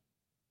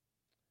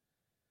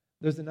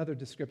 There's another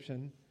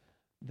description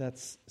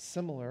that's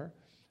similar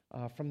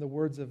from the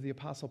words of the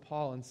Apostle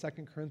Paul in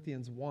 2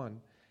 Corinthians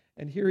 1.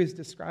 And here he's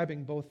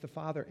describing both the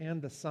Father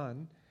and the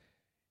Son.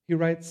 He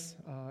writes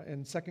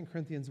in 2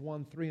 Corinthians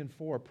 1, 3 and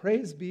 4,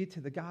 "Praise be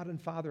to the God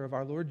and Father of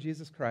our Lord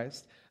Jesus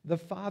Christ, the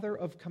Father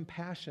of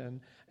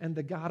compassion and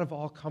the God of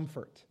all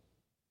comfort,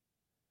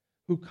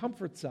 who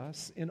comforts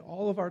us in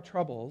all of our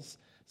troubles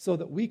so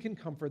that we can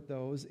comfort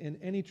those in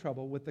any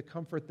trouble with the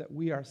comfort that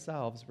we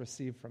ourselves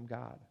receive from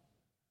God."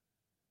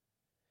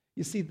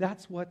 You see,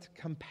 that's what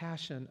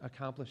compassion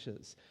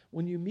accomplishes.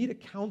 When you meet a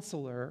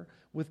counselor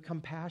with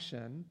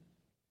compassion,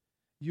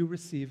 you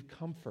receive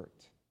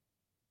comfort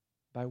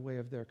by way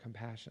of their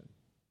compassion.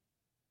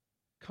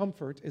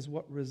 Comfort is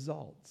what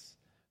results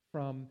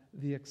from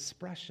the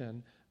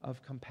expression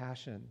of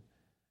compassion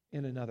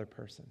in another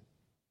person.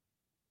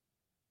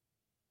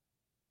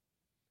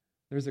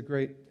 There's a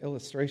great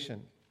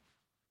illustration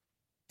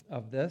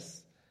of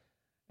this,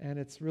 and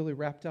it's really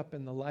wrapped up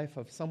in the life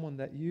of someone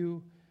that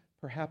you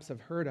perhaps have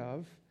heard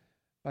of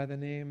by the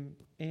name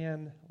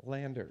Ann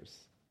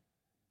Landers.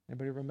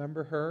 Anybody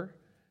remember her?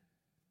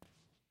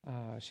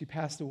 She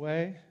passed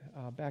away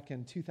back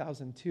in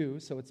 2002,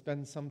 so it's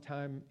been some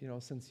time,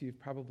 since you've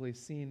probably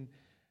seen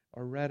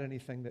or read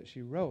anything that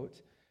she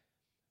wrote.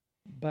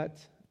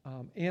 But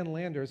Ann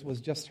Landers was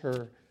just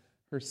her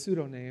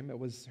pseudonym. It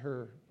was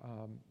her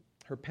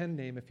pen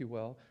name, if you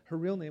will. Her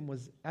real name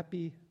was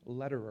Eppie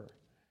Lederer.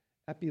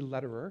 Eppie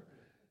Lederer.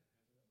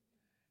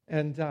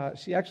 And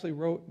she actually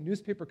wrote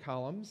newspaper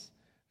columns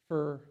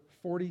for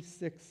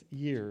 46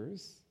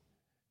 years,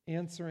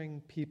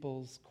 answering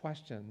people's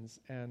questions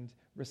and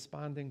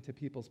responding to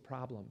people's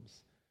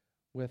problems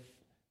with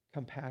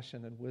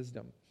compassion and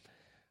wisdom.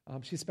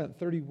 She spent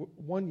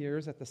 31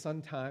 years at the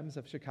Sun-Times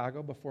of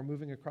Chicago before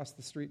moving across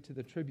the street to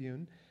the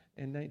Tribune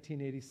in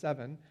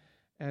 1987.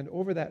 And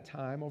over that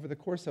time, over the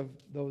course of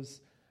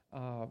those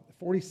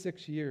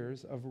 46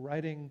 years of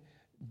writing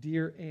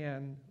Dear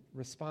Ann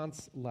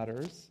response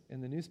letters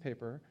in the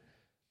newspaper,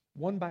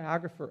 one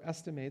biographer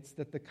estimates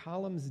that the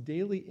column's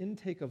daily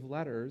intake of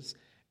letters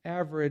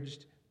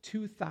averaged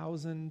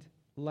 2,000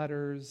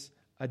 letters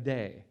a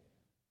day.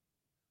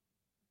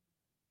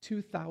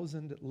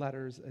 2,000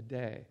 letters a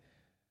day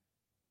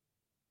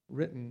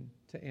written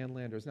to Ann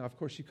Landers. Now, of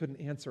course, she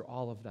couldn't answer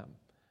all of them.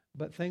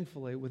 But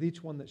thankfully, with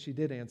each one that she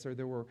did answer,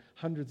 there were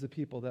hundreds of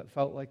people that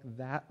felt like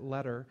that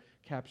letter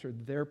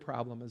captured their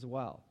problem as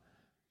well.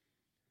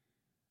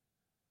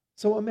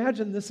 So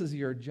imagine this is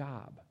your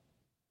job.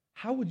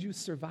 How would you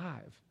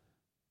survive?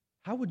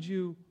 How would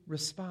you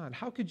respond?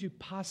 How could you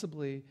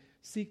possibly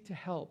seek to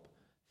help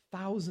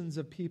thousands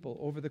of people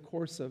over the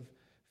course of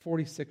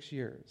 46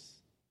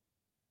 years?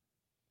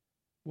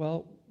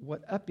 Well,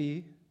 what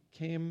Eppie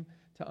came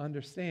to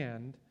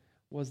understand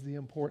was the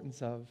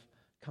importance of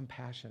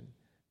compassion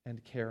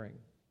and caring.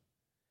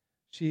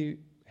 She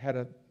had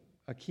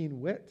a keen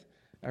wit.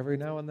 Every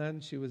now and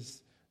then she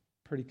was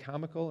pretty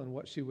comical in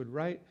what she would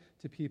write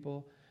to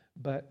people,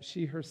 but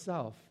she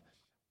herself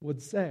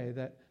would say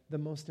that the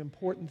most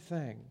important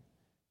thing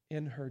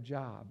in her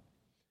job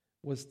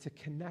was to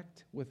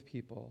connect with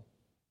people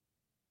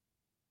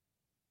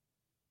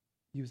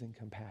using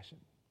compassion.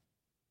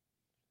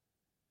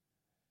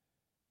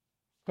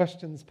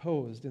 Questions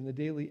posed in the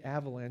daily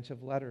avalanche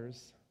of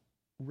letters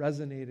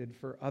resonated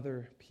for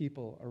other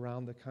people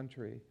around the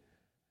country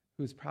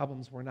whose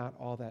problems were not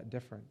all that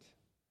different.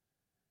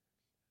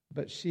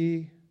 But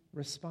she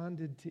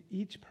responded to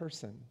each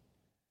person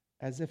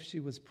as if she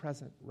was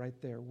present right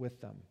there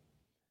with them.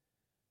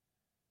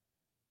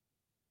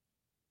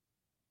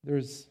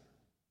 There's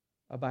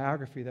a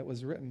biography that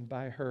was written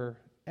by her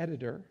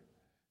editor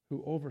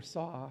who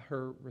oversaw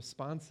her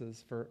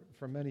responses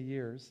for many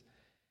years.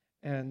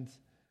 and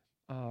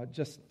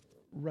just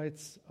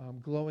writes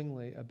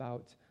glowingly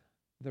about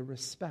the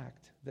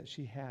respect that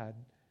she had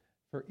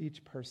for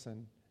each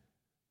person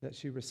that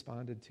she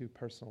responded to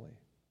personally.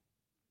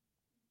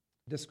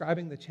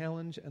 Describing the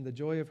challenge and the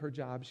joy of her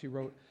job, she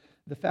wrote,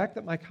 "The fact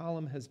that my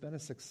column has been a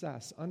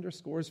success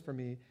underscores for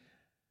me,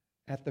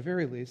 at the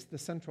very least, the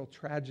central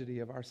tragedy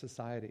of our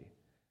society.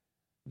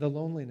 The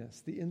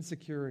loneliness, the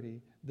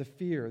insecurity, the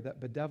fear that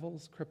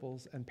bedevils,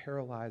 cripples, and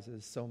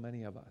paralyzes so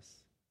many of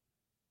us."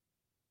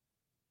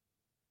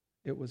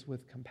 It was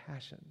with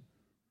compassion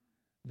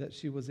that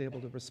she was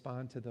able to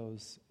respond to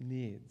those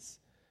needs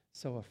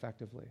so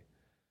effectively.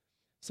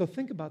 So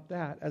think about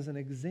that as an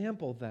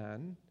example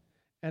then,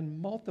 and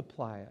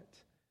multiply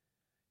it.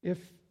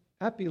 If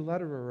Epi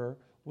Letterer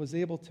was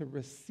able to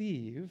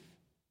receive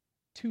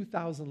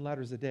 2,000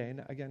 letters a day,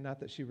 and again, not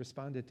that she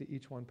responded to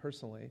each one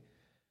personally,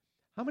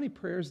 how many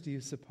prayers do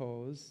you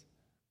suppose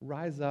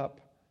rise up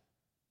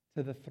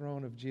to the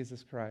throne of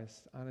Jesus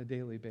Christ on a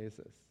daily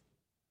basis?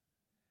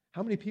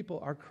 How many people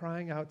are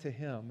crying out to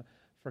him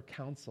for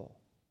counsel?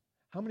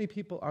 How many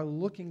people are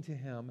looking to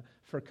him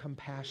for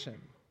compassion?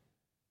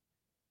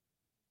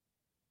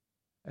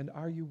 And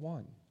are you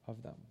one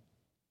of them?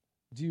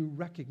 Do you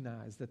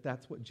recognize that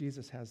that's what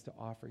Jesus has to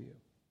offer you?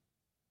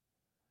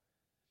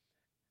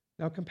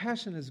 Now,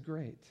 compassion is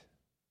great.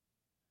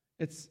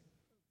 It's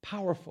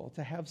powerful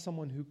to have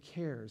someone who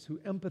cares, who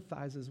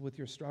empathizes with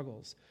your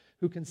struggles,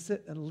 who can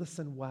sit and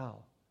listen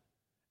well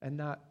and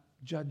not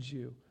judge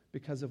you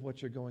because of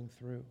what you're going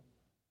through.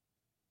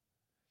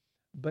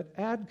 But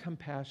add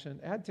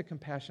to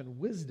compassion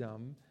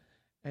wisdom,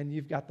 and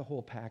you've got the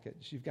whole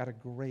package. You've got a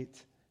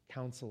great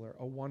counselor,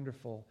 a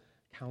wonderful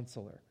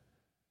counselor.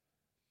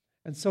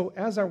 And so,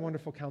 as our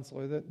wonderful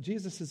counselor,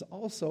 Jesus is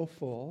also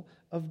full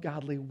of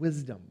godly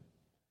wisdom.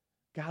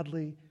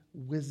 Godly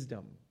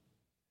wisdom.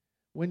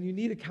 When you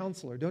need a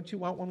counselor, don't you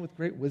want one with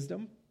great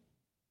wisdom?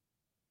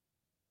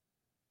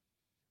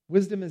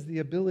 Wisdom is the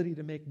ability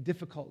to make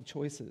difficult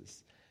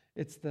choices.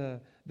 It's the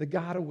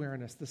God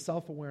awareness, the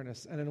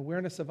self-awareness, and an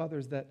awareness of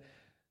others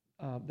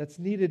that's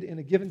needed in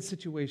a given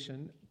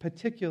situation,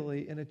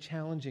 particularly in a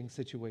challenging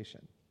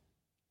situation.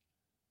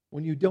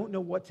 When you don't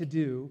know what to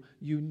do,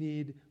 you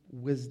need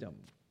wisdom.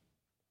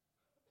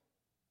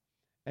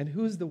 And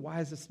who's the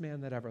wisest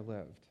man that ever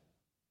lived?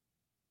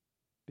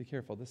 Be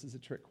careful, this is a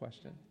trick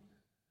question.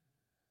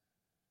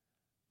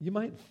 You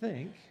might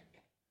think,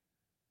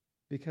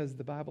 because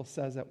the Bible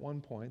says at one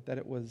point that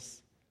it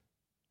was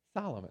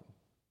Solomon.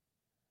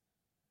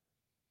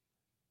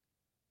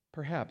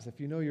 Perhaps, if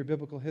you know your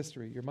biblical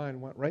history, your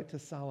mind went right to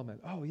Solomon.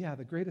 Oh yeah,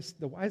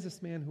 the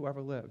wisest man who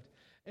ever lived.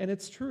 And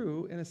it's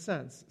true in a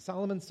sense.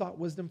 Solomon sought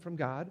wisdom from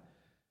God,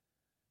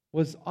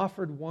 was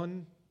offered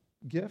one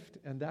gift,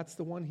 and that's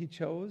the one he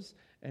chose,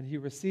 and he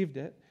received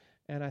it.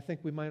 And I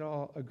think we might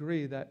all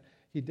agree that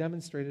he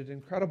demonstrated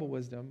incredible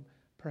wisdom,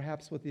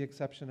 perhaps with the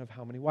exception of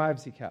how many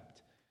wives he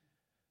kept.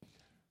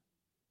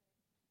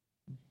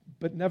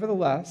 But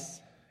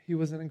nevertheless, he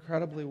was an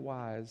incredibly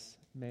wise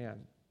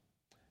man.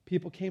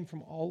 People came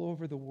from all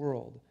over the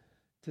world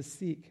to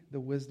seek the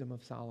wisdom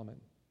of Solomon.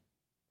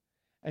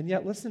 And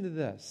yet, listen to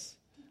this.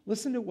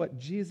 Listen to what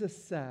Jesus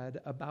said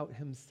about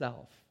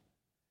himself.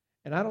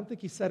 And I don't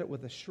think he said it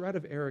with a shred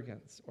of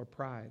arrogance or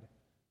pride.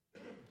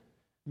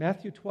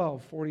 Matthew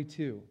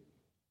 12:42.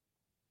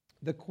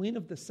 "The queen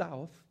of the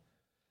south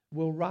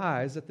will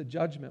rise at the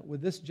judgment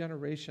with this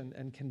generation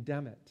and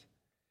condemn it.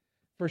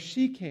 For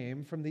she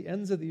came from the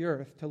ends of the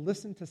earth to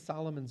listen to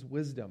Solomon's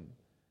wisdom,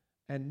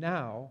 and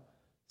now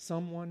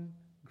someone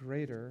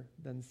greater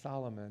than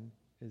Solomon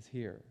is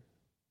here."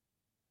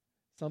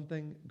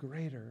 Something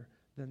greater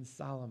than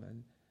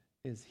Solomon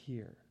is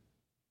here.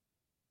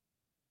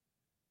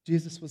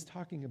 Jesus was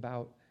talking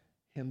about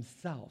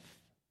himself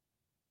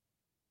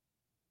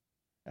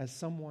as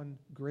someone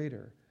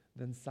greater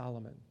than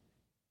Solomon.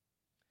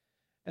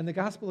 And the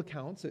gospel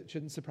accounts, it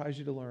shouldn't surprise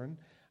you to learn,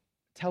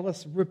 tell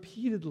us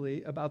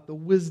repeatedly about the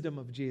wisdom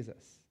of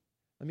Jesus.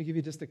 Let me give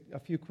you just a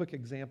few quick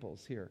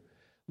examples here.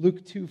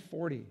 Luke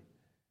 2:40.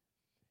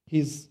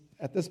 He's,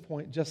 at this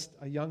point, just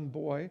a young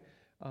boy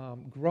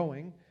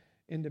growing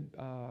into,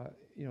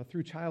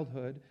 through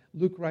childhood.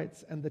 Luke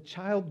writes, "And the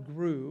child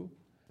grew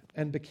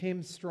and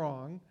became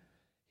strong.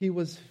 He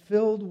was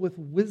filled with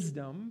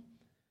wisdom,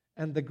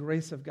 and the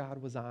grace of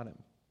God was on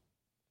him."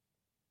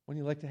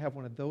 Wouldn't you like to have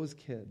one of those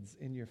kids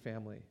in your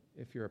family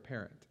if you're a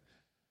parent?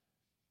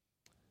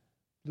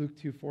 Luke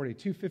 2:40.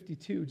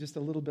 2:52, just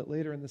a little bit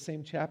later in the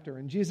same chapter.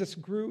 "And Jesus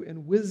grew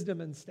in wisdom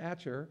and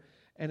stature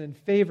and in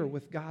favor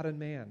with God and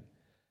man.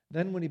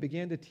 Then when he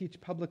began to teach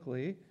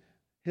publicly,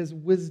 his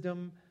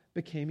wisdom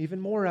became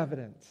even more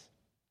evident."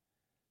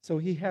 So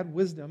he had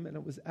wisdom, and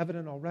it was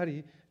evident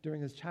already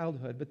during his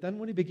childhood. But then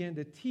when he began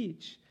to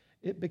teach,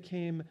 it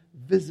became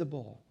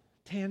visible,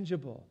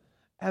 tangible,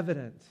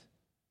 evident.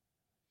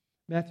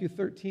 Matthew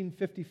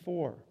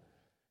 13:54.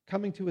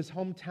 Coming to his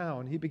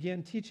hometown, he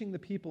began teaching the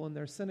people in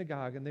their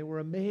synagogue, and they were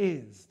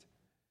amazed.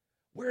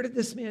 "Where did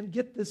this man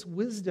get this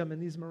wisdom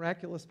and these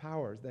miraculous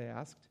powers?" they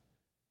asked.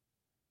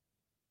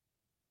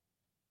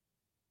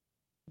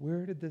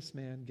 Where did this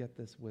man get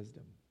this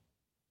wisdom?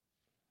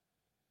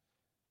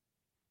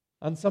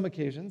 On some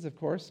occasions, of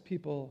course,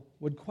 people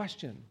would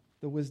question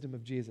the wisdom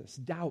of Jesus,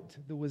 doubt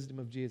the wisdom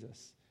of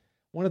Jesus.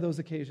 One of those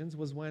occasions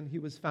was when he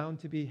was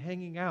found to be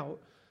hanging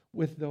out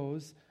with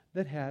those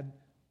that had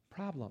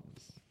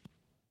problems,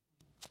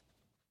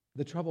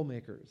 the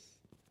troublemakers.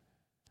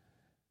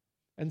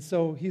 And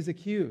so he's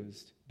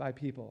accused by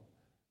people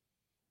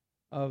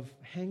of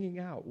hanging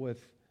out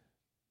with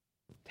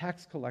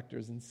tax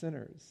collectors and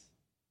sinners,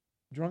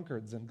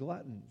 drunkards and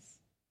gluttons.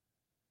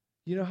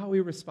 You know how he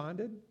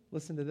responded?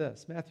 Listen to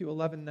this, Matthew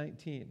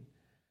 11:19.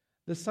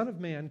 The Son of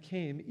Man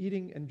came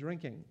eating and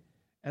drinking,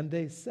 and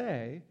they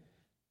say,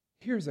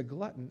 here's a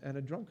glutton and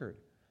a drunkard,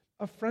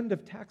 a friend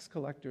of tax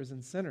collectors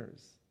and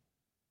sinners.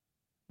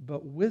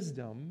 But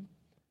wisdom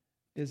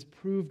is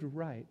proved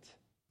right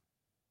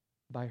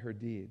by her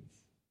deeds.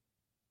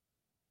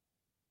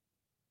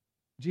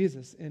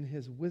 Jesus, in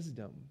his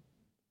wisdom,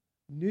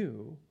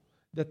 knew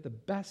that the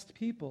best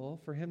people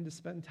for him to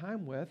spend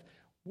time with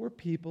were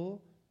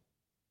people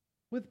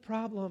with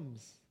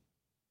problems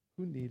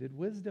who needed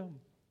wisdom.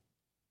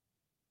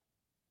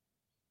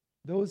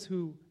 Those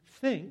who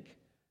think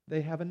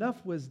they have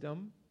enough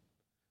wisdom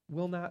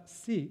will not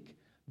seek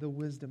the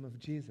wisdom of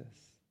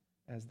Jesus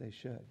as they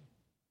should.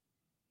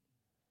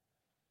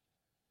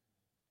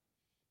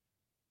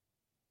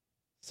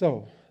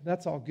 So,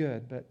 that's all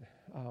good, but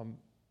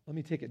let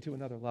me take it to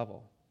another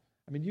level.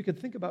 I mean, you could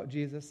think about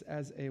Jesus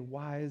as a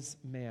wise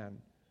man,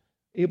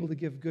 able to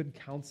give good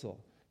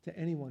counsel to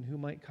anyone who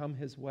might come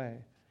his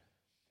way.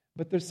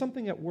 But there's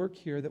something at work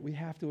here that we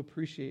have to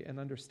appreciate and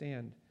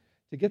understand.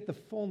 To get the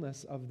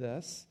fullness of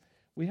this,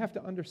 we have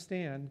to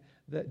understand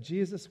that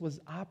Jesus was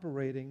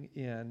operating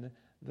in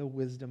the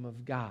wisdom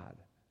of God.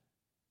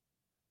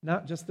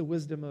 Not just the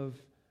wisdom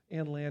of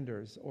Ann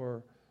Landers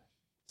or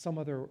some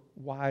other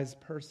wise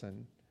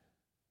person.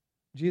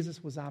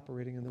 Jesus was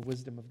operating in the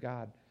wisdom of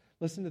God.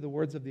 Listen to the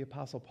words of the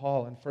Apostle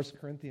Paul in 1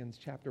 Corinthians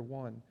chapter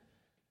 1,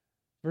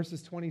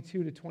 verses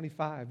 22 to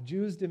 25.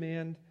 Jews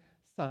demand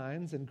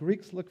signs and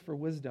Greeks look for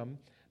wisdom,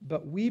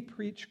 but we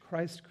preach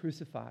Christ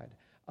crucified,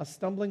 a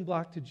stumbling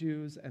block to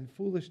Jews and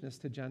foolishness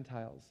to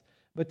Gentiles.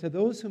 But to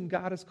those whom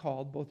God has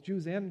called, both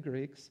Jews and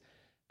Greeks,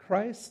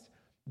 Christ,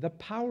 the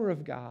power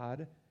of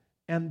God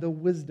and the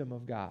wisdom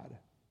of God.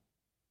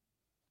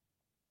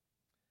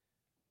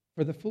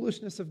 For the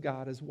foolishness of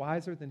God is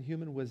wiser than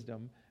human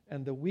wisdom,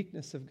 and the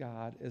weakness of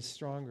God is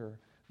stronger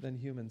than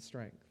human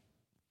strength.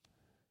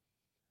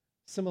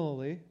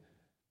 Similarly,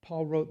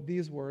 Paul wrote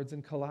these words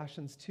in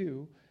Colossians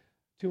 2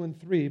 and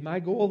 3. My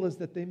goal is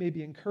that they may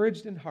be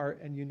encouraged in heart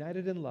and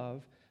united in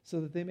love,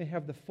 so that they may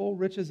have the full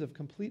riches of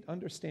complete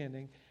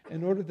understanding,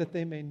 in order that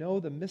they may know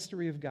the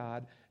mystery of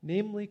God,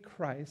 namely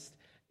Christ,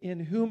 in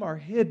whom are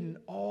hidden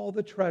all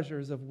the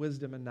treasures of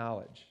wisdom and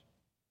knowledge.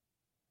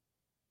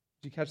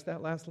 Did you catch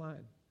that last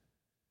line?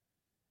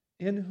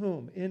 In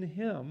whom, in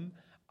him,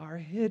 are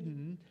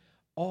hidden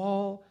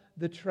all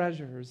the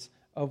treasures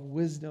of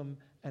wisdom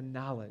and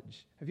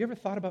knowledge. Have you ever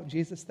thought about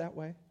Jesus that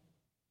way?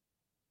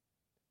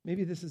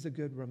 Maybe this is a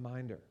good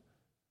reminder.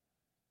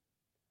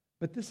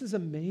 But this is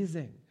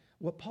amazing.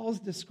 What Paul's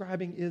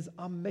describing is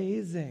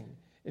amazing,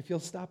 if you'll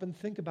stop and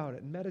think about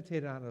it and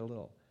meditate on it a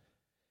little.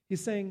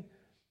 He's saying,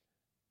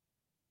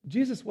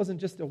 Jesus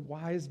wasn't just a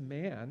wise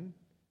man.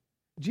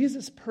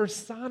 Jesus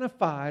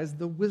personifies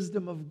the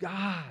wisdom of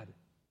God.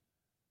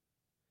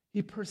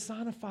 He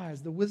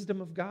personifies the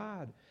wisdom of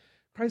God.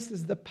 Christ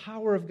is the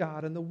power of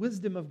God and the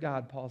wisdom of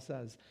God, Paul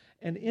says.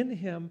 And in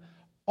him,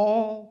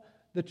 all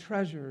the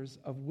treasures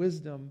of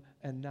wisdom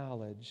and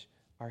knowledge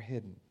are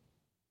hidden.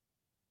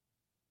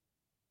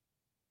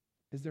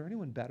 Is there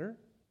anyone better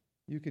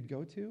you could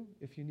go to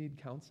if you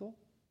need counsel?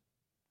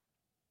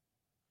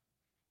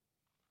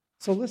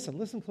 So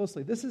listen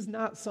closely. This is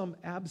not some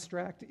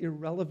abstract,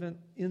 irrelevant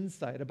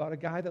insight about a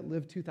guy that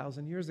lived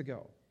 2,000 years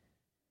ago.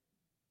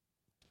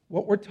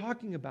 What we're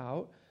talking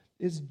about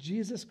is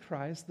Jesus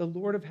Christ, the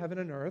Lord of heaven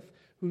and earth,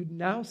 who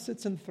now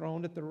sits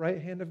enthroned at the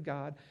right hand of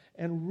God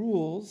and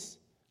rules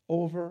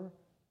over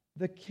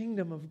the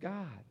kingdom of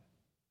God.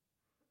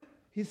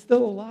 He's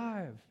still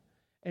alive,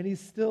 and he's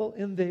still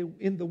in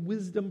the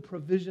wisdom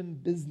provision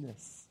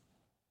business.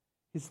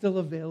 He's still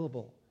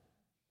available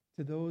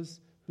to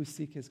those who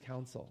seek his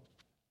counsel.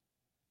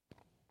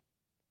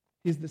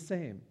 He's the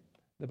same,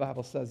 the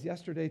Bible says,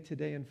 yesterday,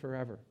 today, and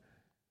forever.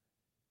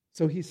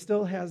 So he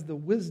still has the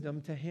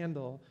wisdom to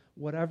handle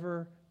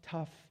whatever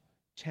tough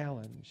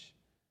challenge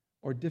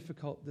or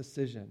difficult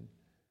decision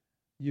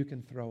you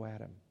can throw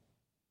at him.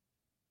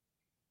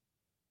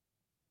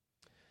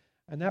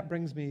 And that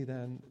brings me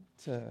then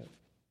to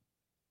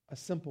a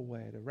simple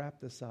way to wrap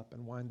this up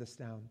and wind this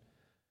down.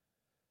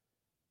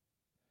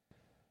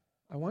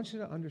 I want you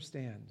to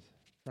understand,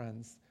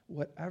 friends,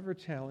 whatever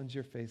challenge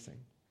you're facing,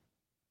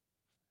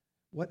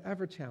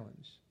 whatever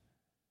challenge,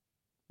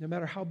 no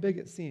matter how big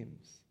it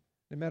seems,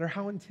 no matter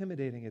how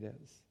intimidating it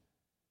is,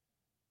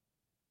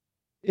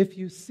 if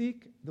you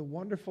seek the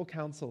wonderful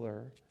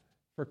counselor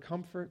for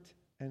comfort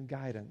and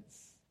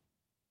guidance,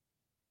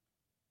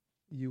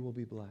 you will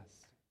be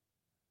blessed.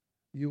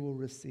 you will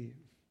receive.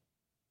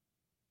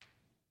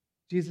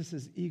 Jesus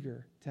is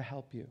eager to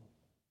help you.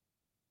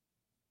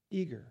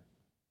 Eager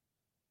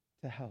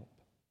to help.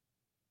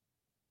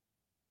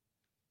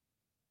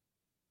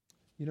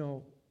 You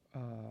know,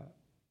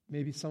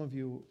 maybe some of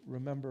you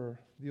remember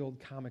the old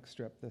comic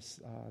strip,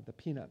 the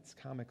Peanuts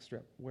comic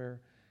strip,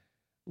 where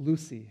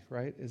Lucy,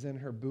 right, is in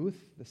her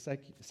booth, the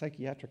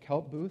psychiatric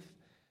help booth.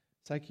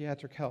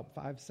 Psychiatric help,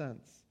 5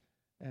 cents.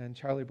 And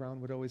Charlie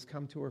Brown would always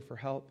come to her for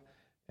help,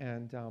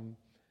 and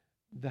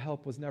the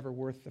help was never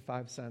worth the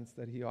 5 cents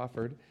that he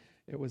offered.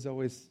 It was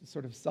always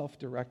sort of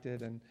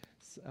self-directed, and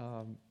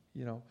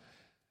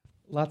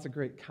lots of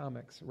great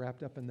comics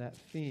wrapped up in that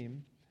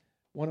theme.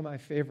 One of my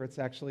favorites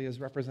actually is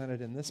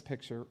represented in this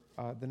picture,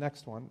 the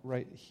next one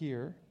right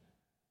here.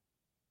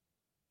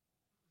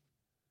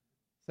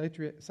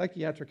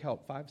 Psychiatric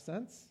help, 5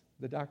 cents.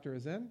 The doctor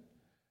is in.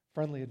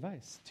 Friendly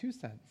advice, 2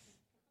 cents.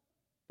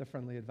 The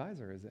friendly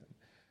advisor is in.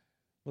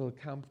 A little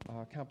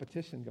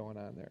competition going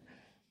on there.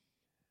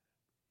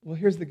 Well,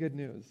 here's the good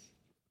news.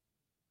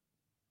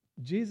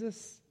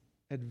 Jesus'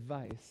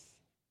 advice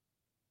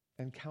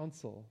and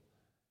counsel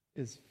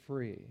is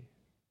free.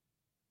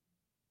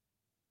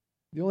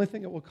 The only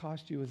thing it will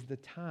cost you is the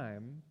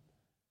time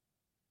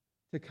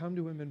to come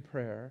to him in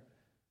prayer,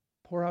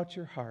 pour out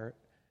your heart,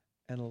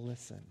 and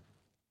listen.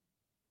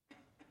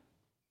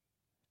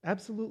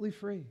 Absolutely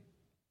free.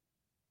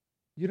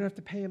 You don't have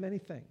to pay him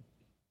anything.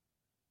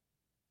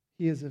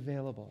 He is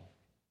available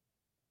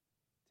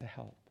to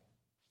help.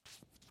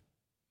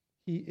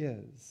 He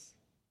is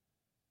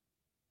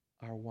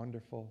our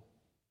wonderful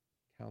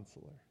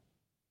counselor.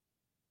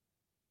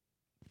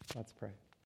 Let's pray.